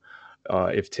 So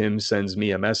if Tim sends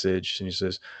me a message and he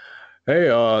says, "Hey,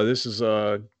 this is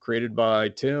created by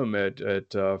Tim at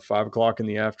 5:00 in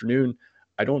the afternoon,"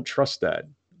 I don't trust that.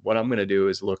 What I'm going to do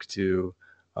is look to,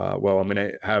 I'm going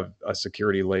to have a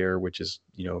security layer, which is,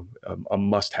 a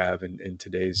must-have in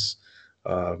today's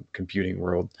computing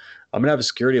world. I'm going to have a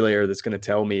security layer that's going to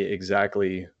tell me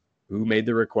exactly who made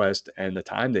the request and the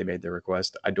time they made the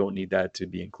request. I don't need that to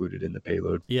be included in the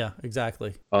payload. Yeah,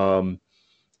 exactly.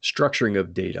 Structuring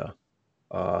of data.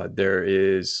 There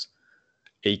is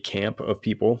a camp of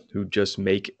people who just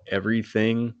make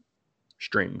everything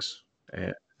strings.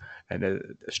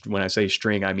 And when I say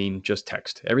string, I mean just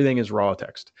text. Everything is raw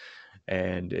text.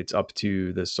 And it's up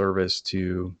to the service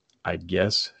to, I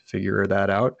guess, figure that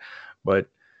out. But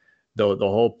the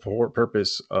whole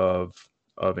purpose of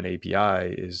an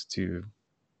API is to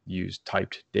use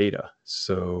typed data.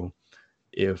 So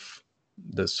if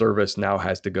the service now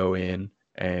has to go in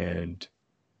and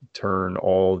turn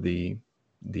all the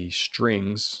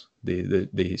strings,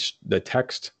 the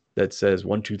text that says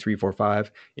 1, 2, 3, 4,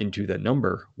 5 into the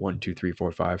number 1, 2, 3,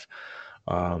 4, 5.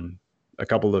 A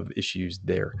couple of issues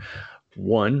there.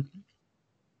 One,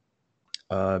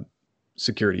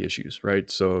 security issues,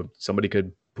 right? So somebody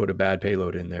could put a bad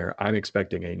payload in there. I'm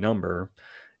expecting a number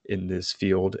in this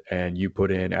field, and you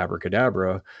put in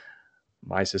abracadabra.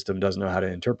 My system doesn't know how to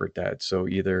interpret that. So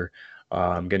either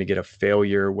I'm going to get a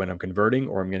failure when I'm converting,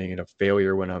 or I'm going to get a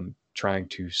failure when I'm trying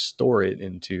to store it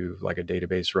into like a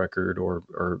database record or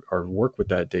work with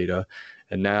that data.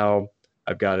 And now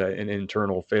I've got an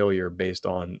internal failure based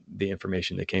on the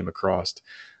information that came across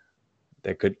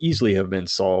that could easily have been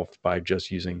solved by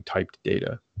just using typed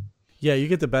data. Yeah, you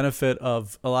get the benefit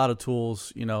of a lot of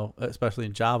tools, especially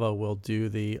in Java, will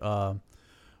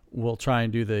try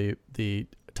and do the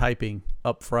typing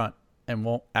up front and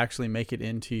won't actually make it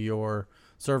into your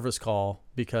service call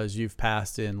because you've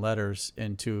passed in letters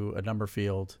into a number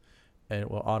field, and it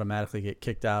will automatically get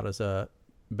kicked out as a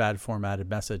bad formatted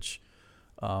message.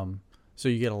 So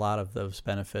you get a lot of those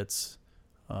benefits,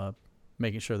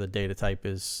 making sure the data type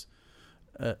is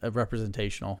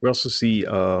representational. We also see,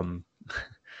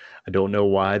 I don't know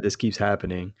why this keeps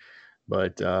happening,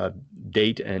 but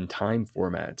date and time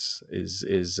formats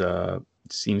is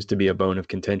seems to be a bone of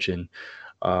contention.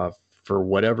 For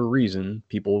whatever reason,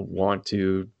 people want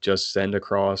to just send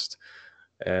across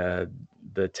uh,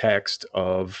 the text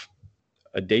of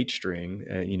a date string.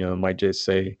 It might just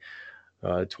say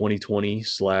 2020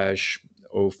 slash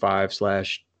 /05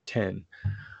 slash 10.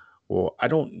 Well, I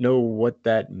don't know what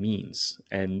that means,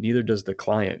 and neither does the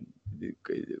client.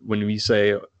 When we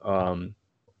say,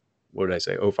 what did I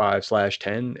say, /05 slash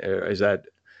 10,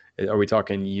 are we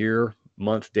talking year,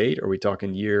 month, date? Are we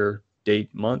talking year,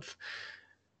 date, month?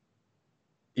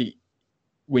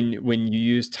 When you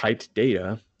use typed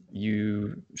data,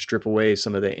 you strip away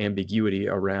some of the ambiguity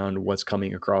around what's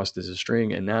coming across as a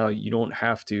string, and now you don't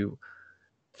have to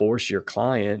force your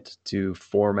client to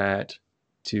format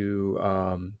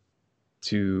to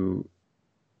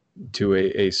to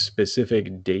a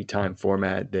specific date-time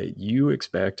format that you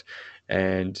expect,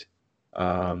 and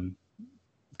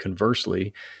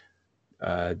conversely,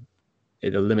 it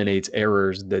eliminates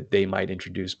errors that they might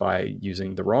introduce by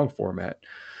using the wrong format.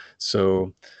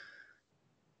 So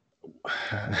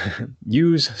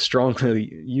use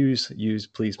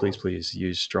please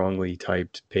use strongly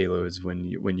typed payloads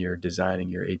when you're designing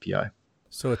your API.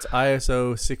 So it's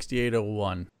ISO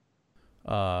 6801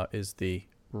 is the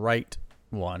right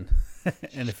one.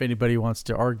 And if anybody wants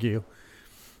to argue,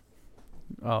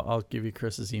 I'll give you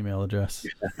Chris's email address.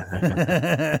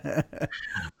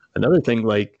 Another thing,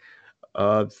 like,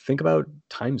 think about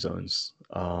time zones.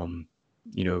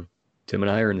 Tim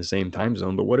and I are in the same time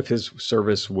zone, but what if his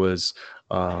service was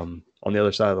on the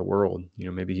other side of the world?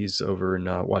 Maybe he's over in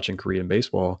watching Korean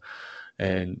baseball,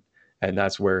 and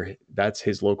that's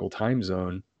his local time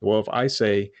zone. Well, if I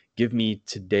say, give me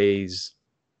today's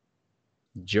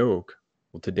joke,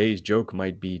 well, today's joke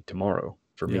might be tomorrow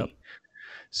for me.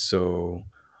 So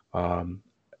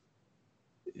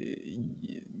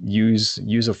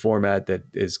use a format that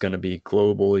is going to be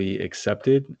globally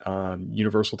accepted.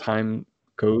 Universal time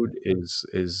code is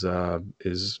a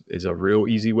real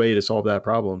easy way to solve that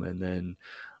problem. And then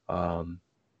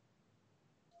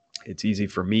it's easy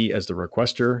for me as the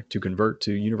requester to convert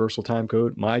to universal time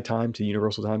code, my time to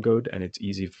universal time code, and it's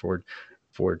easy for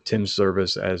Tim's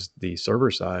service as the server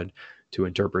side to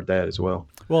interpret that as well.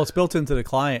 Well, it's built into the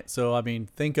client. So, I mean,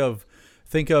 think of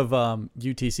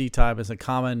UTC time as a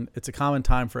common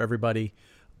time for everybody.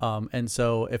 And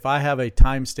so if I have a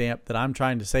timestamp that I'm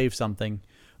trying to save something,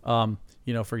 for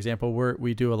example,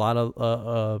 we do a lot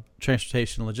of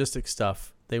transportation logistics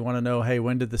stuff. They want to know, hey,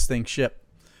 when did this thing ship?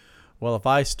 Well, if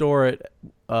I store it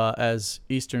as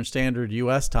Eastern Standard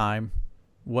U.S. time,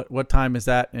 what time is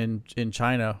that in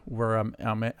China where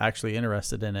I'm actually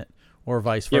interested in it, or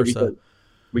vice versa?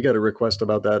 We got a request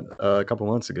about that a couple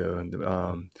months ago, and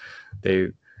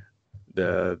the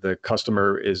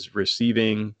customer is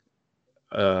receiving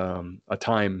a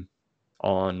time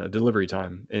on a delivery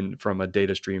time from a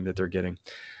data stream that they're getting,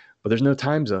 but there's no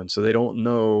time zone, so they don't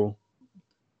know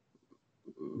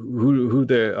who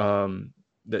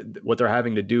what they're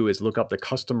having to do is look up the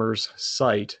customer's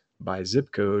site by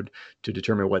zip code to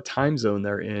determine what time zone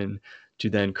they're in, to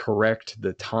then correct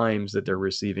the times that they're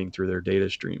receiving through their data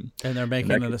stream. And they're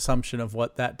making an assumption of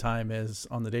what that time is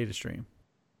on the data stream.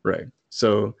 Right.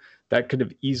 So that could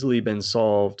have easily been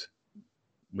solved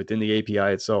within the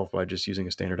API itself by just using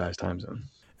a standardized time zone.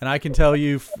 And I can tell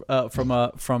you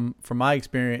from my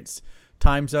experience,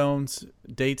 time zones,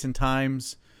 dates and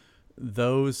times,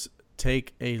 those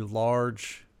take a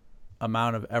large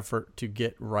amount of effort to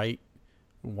get right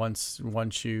once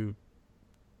you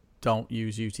don't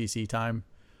use UTC time.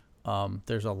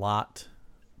 There's a lot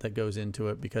that goes into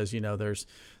it because there's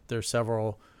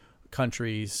several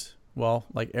countries. Well,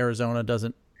 like Arizona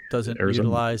doesn't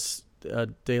utilize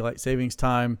daylight savings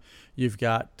time. You've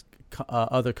got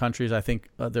other countries. I think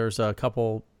there's a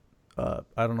couple. I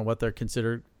don't know what they're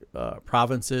considered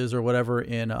provinces or whatever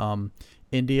in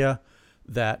India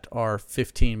that are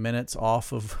 15 minutes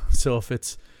off of. So if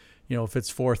it's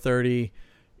 4:30.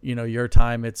 Your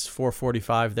time, it's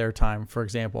 4:45 their time, for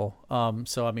example.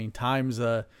 So, I mean, time's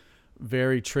a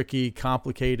very tricky,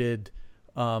 complicated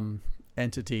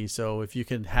entity. So if you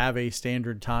can have a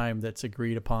standard time that's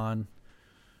agreed upon,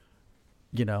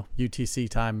 UTC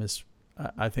time is,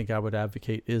 I think I would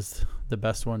advocate, is the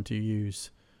best one to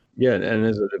use. Yeah, and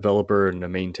as a developer and a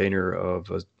maintainer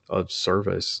of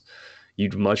service,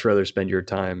 you'd much rather spend your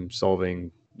time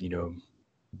solving,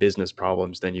 business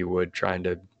problems than you would trying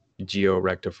to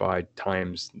geo-rectify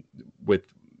times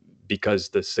because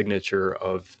the signature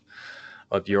of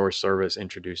your service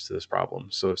introduced to this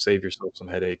problem. So save yourself some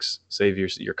headaches, save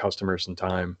your customers some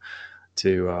time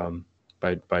to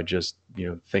by just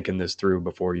thinking this through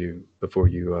before you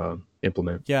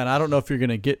implement. Yeah, and I don't know if you're going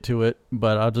to get to it,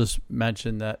 but I'll just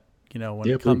mention that when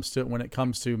Yeah, it please.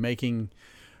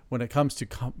 comes to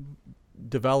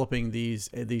developing these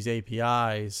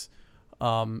APIs,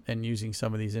 and using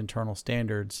some of these internal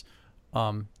standards,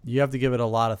 you have to give it a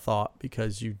lot of thought,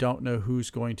 because you don't know who's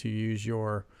going to use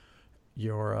your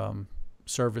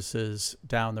services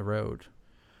down the road.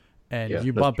 And Yeah,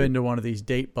 you that's bump true. into one of these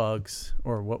date bugs,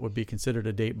 or what would be considered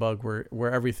a date bug,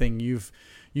 where everything you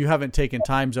haven't taken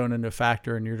time zone into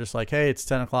factor, and you're just like, hey, it's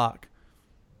 10 o'clock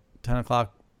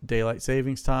daylight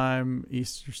savings time,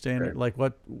 Eastern Standard. Right.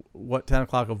 Like, what 10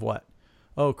 o'clock of what?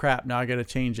 Oh crap! Now I got to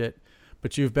change it.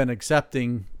 But you've been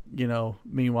accepting,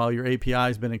 meanwhile your API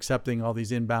has been accepting all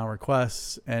these inbound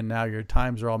requests, and now your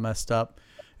times are all messed up,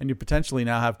 and you potentially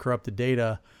now have corrupted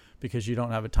data because you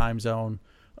don't have a time zone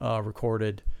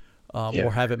recorded, Yeah.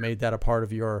 or haven't made that a part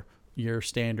of your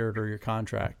standard or your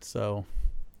contract. So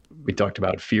We talked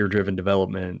about fear-driven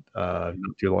development not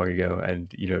too long ago,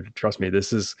 and trust me,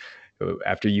 this is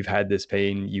after you've had this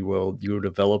pain, you will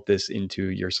develop this into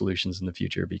your solutions in the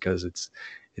future, because it's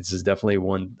is definitely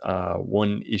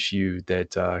one issue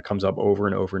that comes up over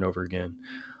and over and over again.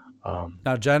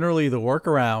 now, generally, the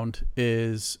workaround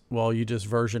is, well, you just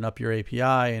version up your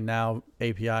API, and now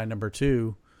API number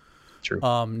 2 True.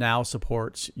 now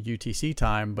supports UTC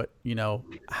time. But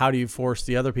how do you force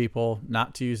the other people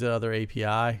not to use the other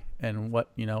API? And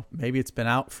maybe it's been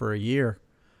out for a year,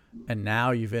 and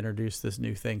now you've introduced this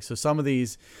new thing. So some of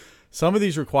these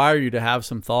require you to have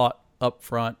some thought up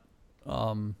front,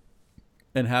 and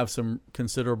have some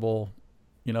considerable,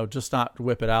 just not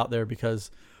whip it out there, because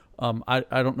I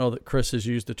don't know that Chris has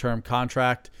used the term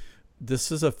contract.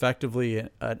 This is effectively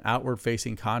an outward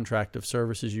facing contract of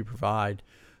services you provide.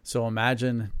 So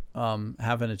imagine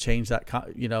having to change that.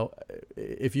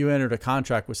 If you entered a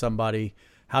contract with somebody,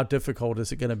 how difficult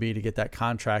is it going to be to get that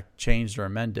contract changed or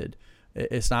amended?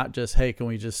 It's not just, hey, can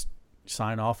we just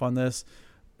sign off on this?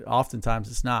 Oftentimes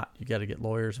it's not. You got to get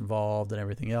lawyers involved and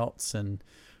everything else, and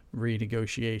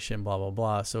renegotiation, blah, blah,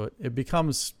 blah. So it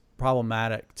becomes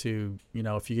problematic to,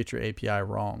 if you get your API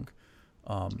wrong.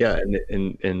 Yeah,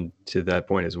 and to that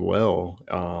point as well,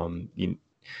 we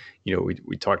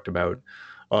talked about,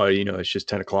 it's just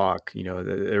 10 o'clock. It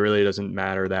really doesn't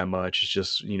matter that much. It's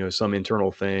just some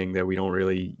internal thing that we don't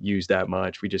really use that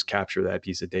much. We just capture that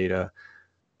piece of data,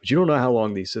 but you don't know how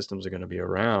long these systems are going to be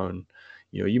around.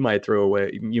 You might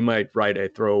write a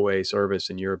throwaway service,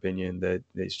 in your opinion, that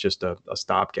is just a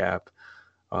stopgap,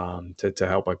 to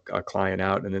help a client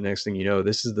out, and the next thing you know,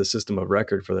 this is the system of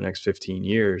record for the next 15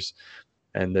 years,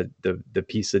 and the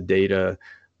piece of data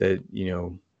that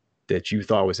that you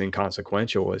thought was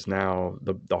inconsequential is now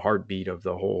the heartbeat of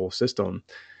the whole system.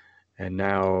 And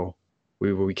now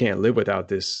we can't live without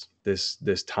this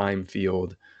time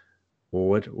field.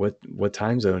 Well, what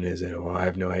time zone is it? Well, I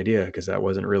have no idea, because that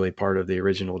wasn't really part of the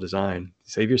original design.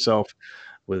 Save yourself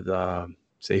a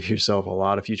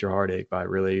lot of future heartache by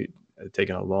really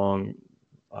taking a long,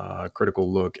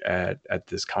 critical look at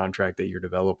this contract that you're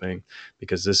developing,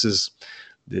 because this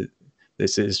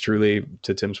is truly,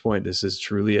 to Tim's point, this is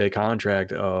truly a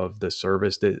contract of the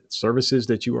services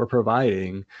that you are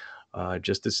providing,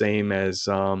 just the same as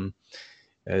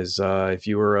if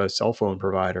you were a cell phone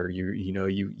provider.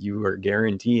 You are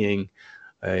guaranteeing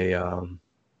a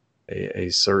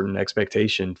certain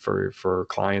expectation for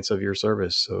clients of your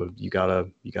service. So you gotta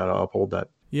uphold that.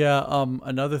 Yeah.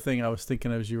 Another thing I was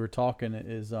thinking as you were talking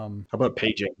is, How about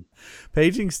paging?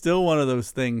 paging's still one of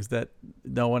those things that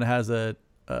no one has a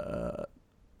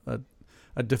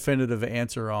definitive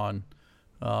answer on.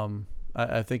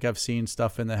 I think I've seen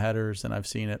stuff in the headers, and I've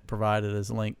seen it provided as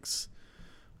links,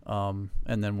 and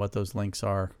then what those links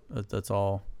are. That's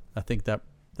all. I think that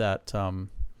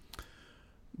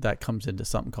comes into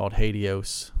something called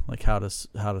Hadios, like how to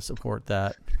support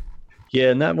that.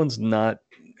 Yeah, and that one's not.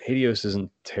 Helios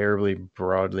isn't terribly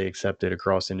broadly accepted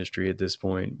across industry at this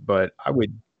point, but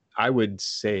I would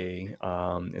say,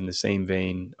 in the same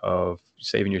vein of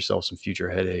saving yourself some future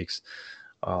headaches,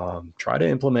 try to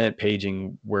implement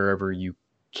paging wherever you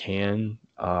can.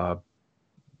 And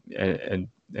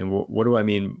what do I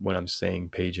mean when I'm saying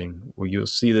paging? Well, you'll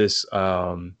see this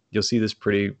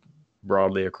pretty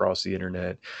broadly across the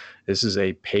internet. This is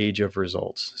a page of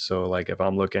results. So like if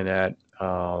I'm looking at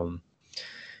a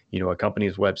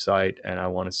company's website, and I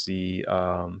want to see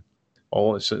show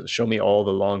me all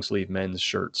the long sleeve men's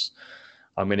shirts,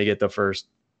 I'm going to get the first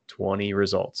 20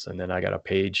 results, and then I got a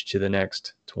page to the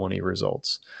next 20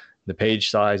 results. The page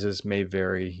sizes may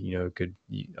vary.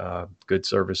 Good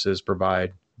services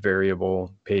provide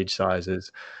variable page sizes,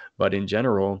 but in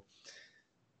general,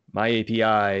 an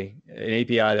API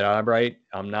that I write,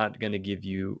 I'm not going to give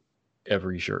you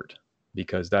every shirt.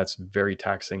 because that's very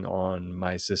taxing on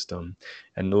my system.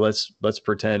 And let's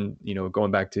pretend,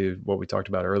 going back to what we talked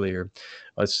about earlier,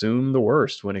 assume the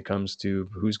worst when it comes to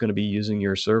who's going to be using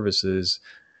your services.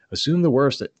 Assume the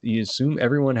worst. You assume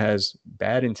everyone has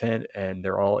bad intent and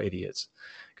they're all idiots,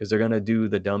 because they're going to do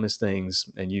the dumbest things.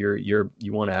 And you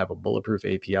want to have a bulletproof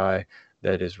API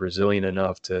that is resilient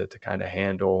enough to kind of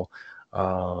handle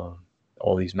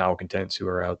all these malcontents who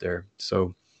are out there.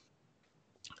 So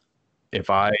if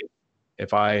I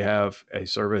have a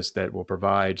service that will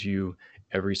provide you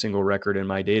every single record in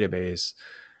my database,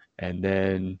 and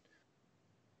then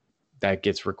that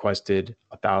gets requested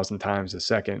 1,000 times a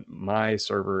second, my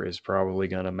server is probably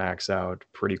going to max out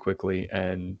pretty quickly.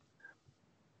 And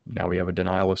now we have a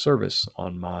denial of service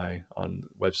on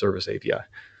web service API.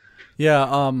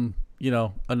 Yeah.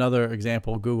 Another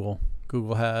example, Google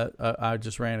had, I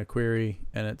just ran a query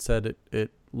and it said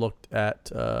it looked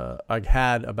at, I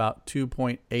had about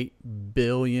 2.8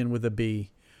 billion with a B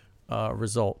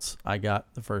results. I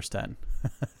got the first 10.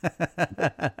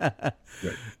 Right.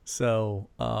 So,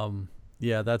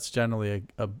 yeah, that's generally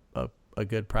a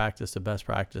good practice, a best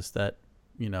practice that,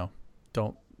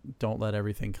 don't let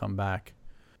everything come back.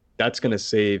 That's going to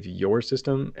save your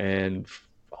system. And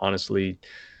honestly,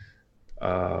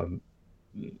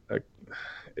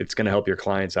 it's going to help your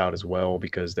clients out as well,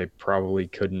 because they probably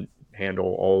couldn't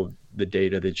handle all the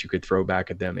data that you could throw back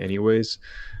at them anyways,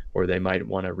 or they might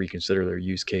want to reconsider their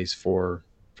use case for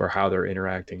how they're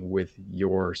interacting with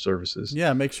your services.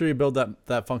 Yeah, make sure you build that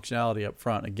functionality up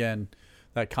front. Again,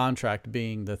 that contract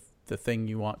being the thing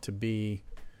you want to be,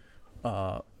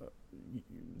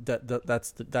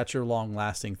 that's your long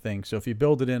lasting thing. So if you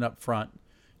build it in up front,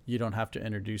 you don't have to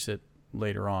introduce it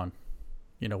later on.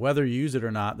 Whether you use it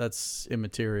or not, that's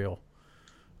immaterial.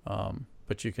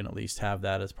 But you can at least have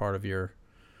that as part of your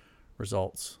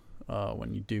results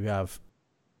when you do have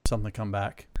something come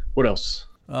back. What else?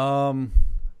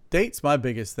 Date's my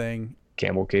biggest thing.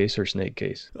 Camel case or snake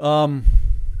case?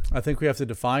 I think we have to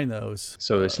define those.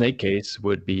 So the snake case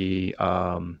would be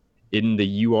in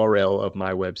the URL of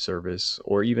my web service,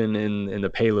 or even in the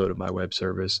payload of my web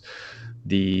service,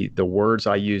 the words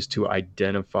I use to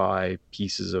identify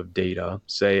pieces of data.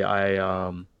 Say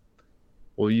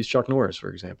we'll use Chuck Norris, for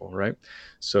example, right?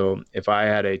 So if I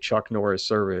had a Chuck Norris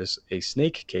service, a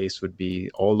snake case would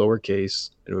be all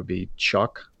lowercase. It would be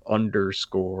Chuck _Norris,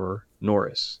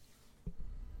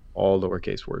 all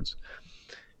lowercase words.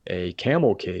 A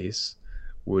camel case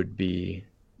would be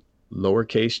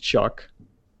lowercase Chuck,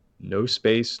 no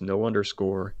space, no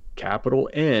underscore, capital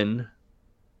N,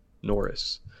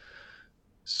 Norris.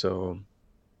 So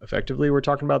effectively, we're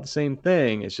talking about the same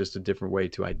thing. It's just a different way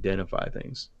to identify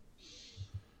things.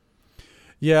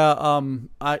 Yeah,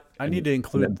 I need to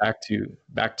include back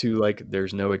to like,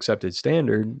 there's no accepted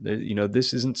standard.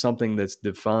 This isn't something that's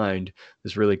defined.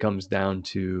 This really comes down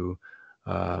to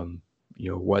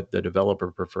what the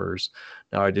developer prefers.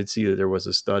 Now, I did see that there was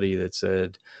a study that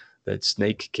said that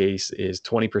snake case is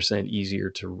 20%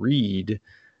 easier to read,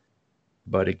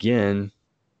 but again,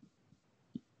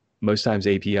 most times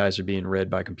APIs are being read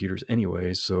by computers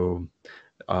anyway. So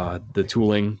the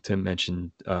tooling, Tim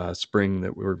mentioned Spring,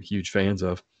 that we're huge fans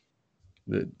of,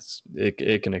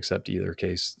 it can accept either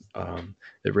case.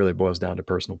 It really boils down to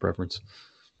personal preference.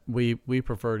 We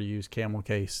prefer to use camel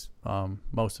case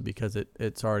mostly because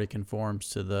it's already conforms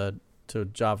to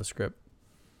JavaScript,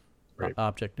 right,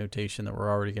 object notation that we're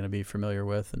already going to be familiar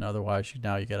with, and otherwise you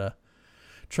gotta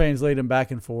translate them back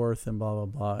and forth and blah blah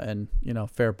blah. And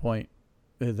fair point,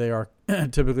 they are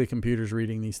typically computers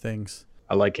reading these things.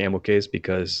 I like camel case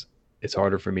because it's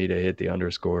harder for me to hit the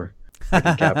underscore.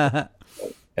 I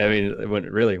mean,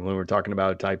 when we're talking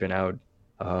about typing out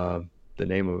the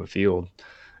name of a field,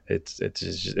 it's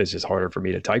just harder for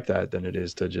me to type that than it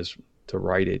is to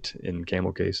write it in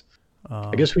camel case.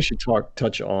 I guess we should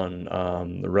touch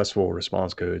on the RESTful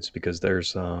response codes, because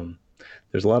there's a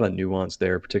lot of nuance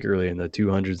there, particularly in the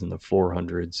 200s and the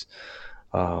 400s.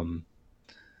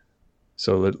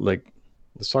 So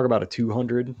let's talk about a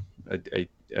 200.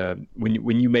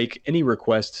 When you make any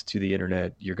request to the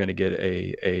internet, you're going to get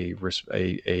a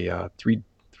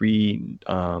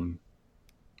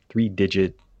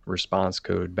 3-digit response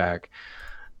code back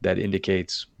that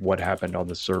indicates what happened on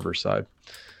the server side.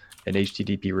 An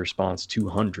HTTP response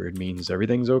 200 means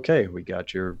everything's okay. We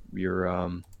got your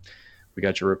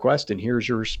request, and here's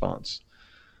your response.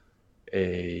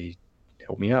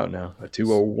 Help me out now. A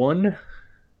 201.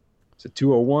 So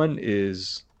 201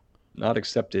 is not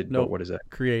accepted. Nope. But what is that?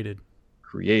 Created.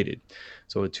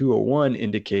 So a 201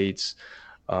 indicates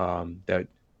that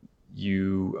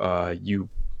you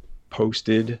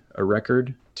posted a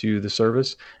record to the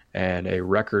service, and a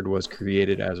record was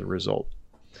created as a result.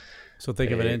 So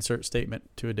think of an insert statement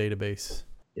to a database.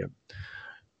 Yep.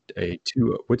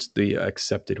 What's the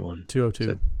accepted one?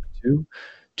 202.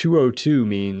 202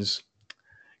 means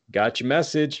got your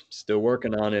message, still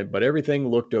working on it, but everything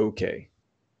looked okay.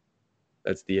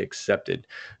 That's the accepted.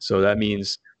 So that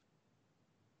means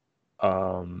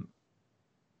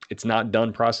it's not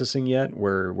done processing yet,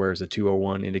 whereas a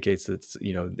 201 indicates that,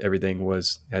 you know, everything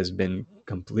has been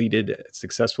completed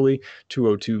successfully.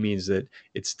 202 means that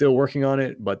it's still working on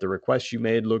it, but the request you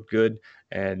made looked good,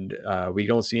 and we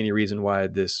don't see any reason why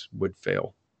this would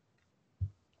fail.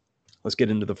 Let's get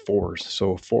into the fours.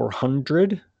 So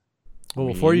 400. Well,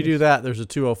 before you do that, there's a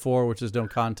 204, which is no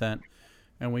content,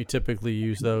 and we typically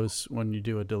use those when you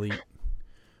do a delete.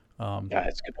 Yeah,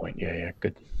 that's a good point. Yeah,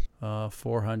 good.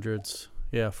 400s.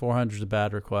 Yeah, 400 is a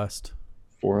bad request.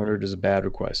 400 is a bad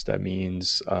request. That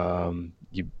means one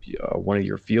of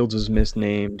your fields is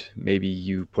misnamed. Maybe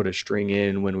you put a string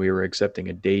in when we were accepting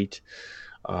a date.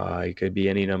 It could be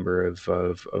any number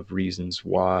of reasons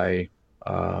why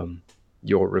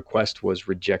your request was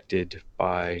rejected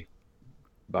by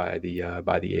the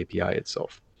API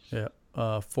itself. Yeah.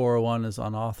 401 is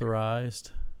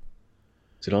unauthorized.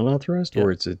 Is it unauthorized,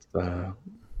 or is it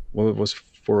what was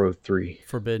 403?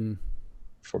 Forbidden.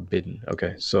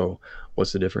 Okay, so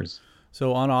what's the difference?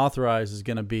 So unauthorized is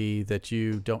going to be that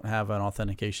you don't have an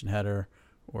authentication header,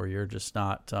 or you're just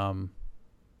not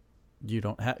you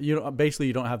don't have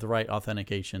the right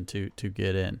authentication to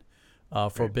get in.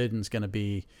 Forbidden is going to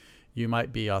be you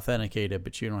might be authenticated,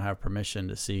 but you don't have permission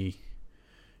to see.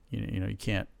 You know, you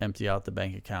can't empty out the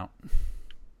bank account.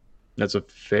 That's a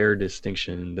fair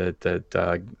distinction that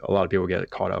a lot of people get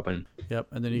caught up in. Yep,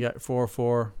 and then you got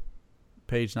 404,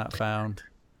 page not found.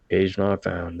 Page not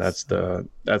found. That's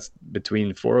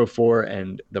between 404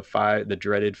 and the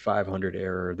dreaded 500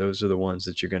 error. Those are the ones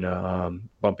that you're gonna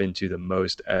bump into the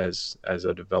most as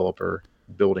a developer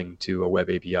building to a web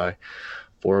API.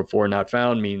 404 not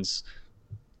found means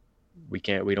we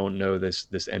don't know this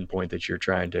endpoint that you're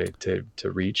trying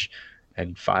to reach,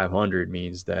 and 500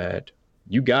 means that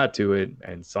you got to it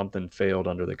and something failed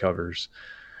under the covers.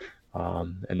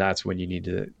 And that's when you need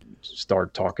to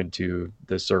start talking to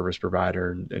the service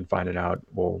provider and finding out,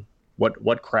 well,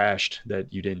 what crashed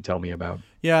that you didn't tell me about.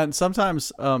 Yeah, and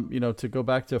sometimes, to go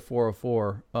back to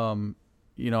 404,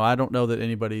 I don't know that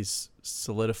anybody's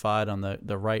solidified on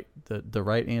the right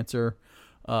answer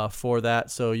for that.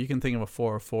 So you can think of a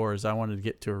 404 as I wanted to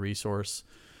get to a resource.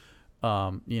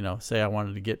 Say I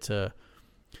wanted to get to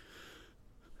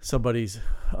somebody's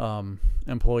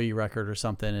employee record or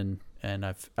something, and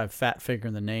I've fat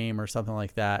fingered the name or something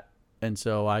like that. And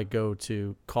so I go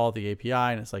to call the API,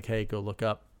 and it's like, hey, go look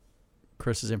up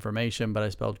Chris's information, but I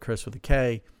spelled Chris with a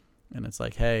K. And it's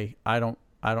like, hey, I don't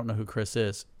know who Chris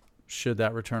is. Should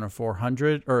that return a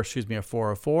 404, or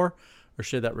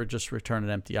should that just return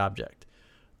an empty object?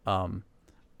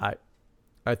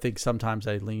 I think sometimes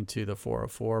I lean to the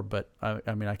 404, but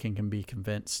I mean, I can be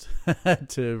convinced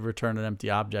to return an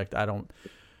empty object. I don't.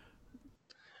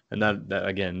 And that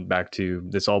again, back to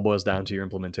this all boils down to your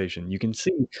implementation. You can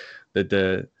see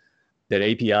that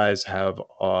APIs have,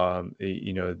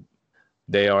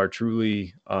 they are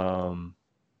truly up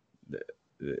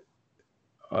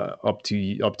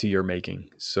to your making.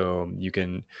 So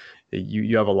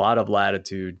you have a lot of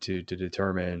latitude to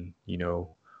determine,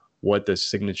 what the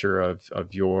signature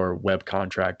of your web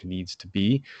contract needs to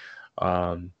be.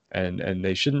 And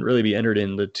they shouldn't really be entered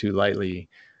in too lightly.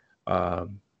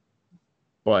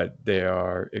 But they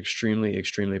are extremely,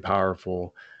 extremely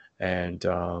powerful. And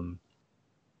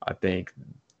I think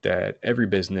that every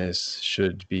business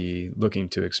should be looking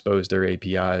to expose their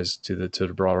APIs to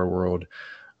the broader world.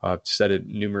 I've said it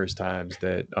numerous times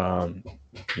that,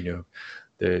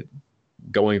 that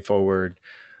going forward,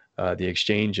 the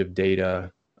exchange of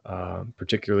data,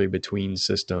 particularly between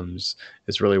systems,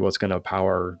 is really what's going to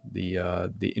power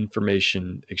the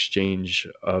information exchange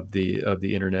of the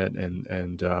internet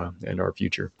and our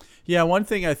future. Yeah, one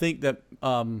thing I think that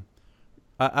I'm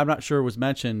not sure was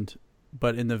mentioned,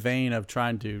 but in the vein of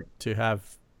trying to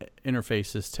have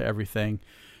interfaces to everything,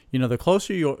 the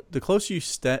closer you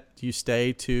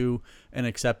stay to an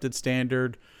accepted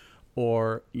standard,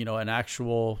 or an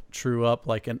actual true up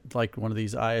like one of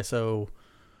these ISO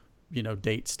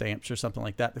date stamps or something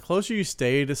like that, the closer you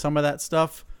stay to some of that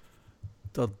stuff,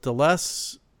 the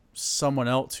less someone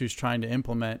else who's trying to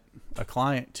implement a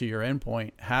client to your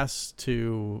endpoint has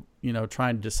to, try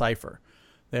and decipher.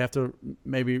 They have to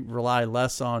maybe rely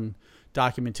less on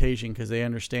documentation because they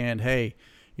understand, hey,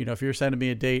 if you're sending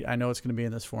me a date, I know it's going to be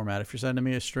in this format. If you're sending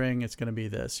me a string, it's going to be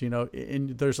this.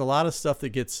 And there's a lot of stuff that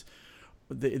gets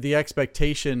the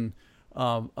expectation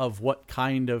of what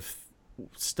kind of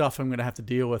stuff I'm going to have to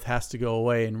deal with has to go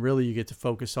away, and really you get to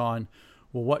focus on,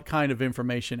 well, what kind of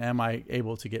information am I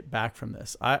able to get back from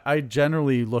this? I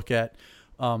generally look at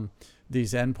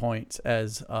these endpoints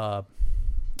as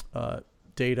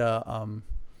data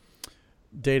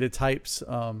types.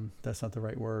 That's not the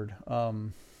right word.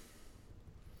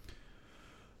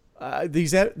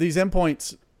 These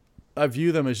endpoints, I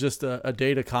view them as just a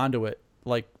data conduit,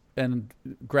 and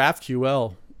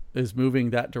GraphQL is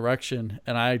moving that direction.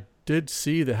 And I did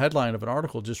see the headline of an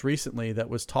article just recently that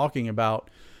was talking about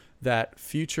that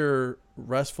future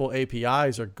RESTful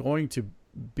APIs are going to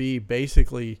be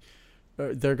basically,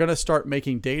 they're going to start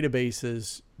making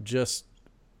databases just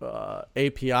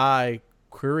API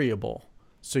queryable.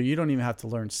 So you don't even have to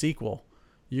learn SQL.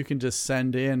 You can just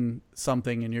send in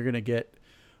something and you're going to get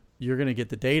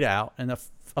the data out. And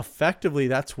effectively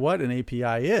that's what an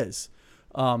API is,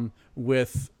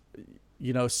 with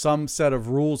some set of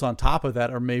rules on top of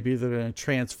that, or maybe they're going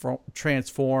to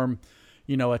transform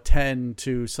a 10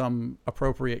 to some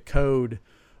appropriate code,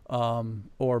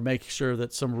 or make sure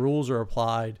that some rules are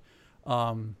applied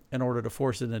in order to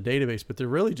force it in a database. But they're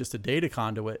really just a data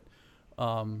conduit.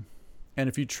 And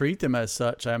if you treat them as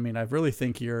such, I really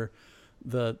think it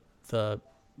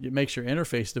makes your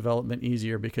interface development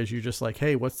easier, because you're just like,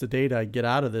 hey, what's the data I get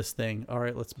out of this thing? All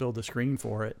right, let's build a screen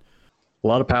for it. A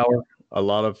lot of power, a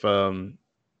lot of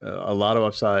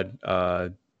upside.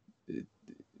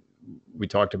 We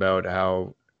talked about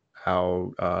how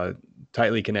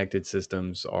tightly connected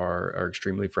systems are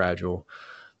extremely fragile.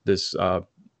 This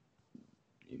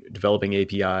developing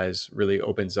APIs really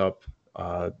opens up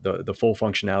the full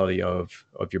functionality of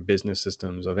your business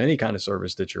systems, of any kind of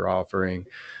service that you're offering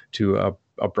to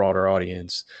a broader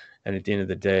audience. And at the end of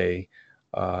the day,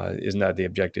 isn't that the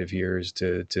objective here, is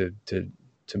to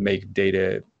make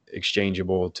data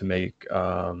exchangeable, to make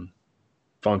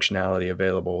functionality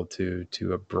available to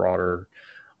a broader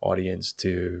audience,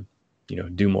 to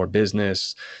do more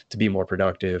business, to be more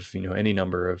productive, any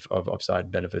number of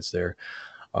upside benefits there.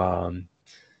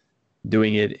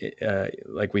 Doing it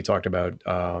like we talked about,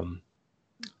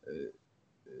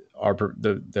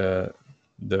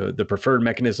 the preferred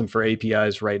mechanism for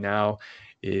APIs right now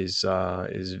is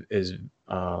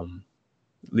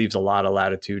leaves a lot of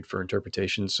latitude for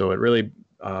interpretation. So it really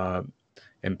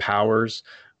empowers,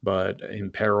 but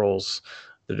imperils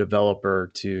the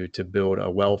developer to build a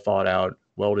well thought out,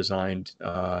 well designed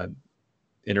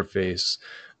interface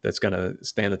that's going to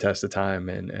stand the test of time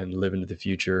and live into the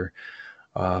future.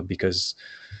 Because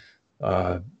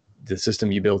the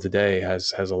system you build today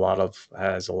has a lot of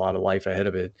life ahead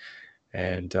of it,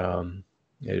 and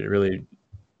it really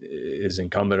is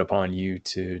incumbent upon you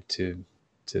to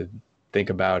think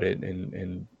about it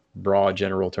in broad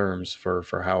general terms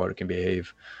for how it can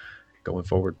behave going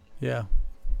forward. Yeah,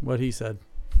 what he said.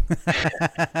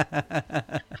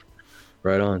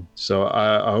 Right on. So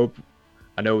I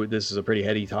know this is a pretty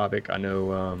heady topic. I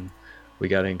know we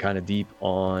got in kind of deep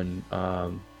on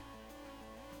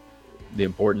the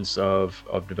importance of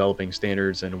developing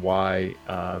standards, and why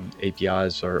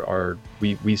APIs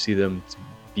we see them to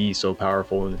be so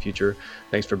powerful in the future.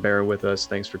 Thanks for bearing with us.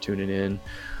 Thanks for tuning in.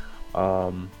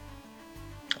 I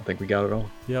think we got it all.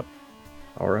 Yep.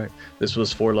 All right. This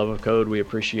was For Love of Code. We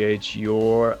appreciate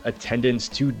your attendance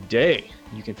today.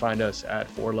 You can find us at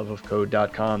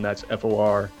forloveofcode.com. That's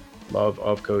FOR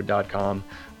loveofcode.com.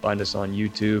 Find us on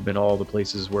YouTube and all the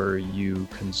places where you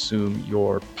consume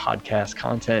your podcast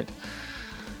content.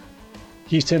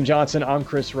 He's Tim Johnson. I'm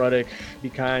Chris Ruddick. Be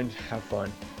kind. Have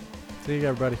fun. See you,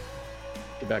 everybody.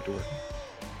 Get back to work.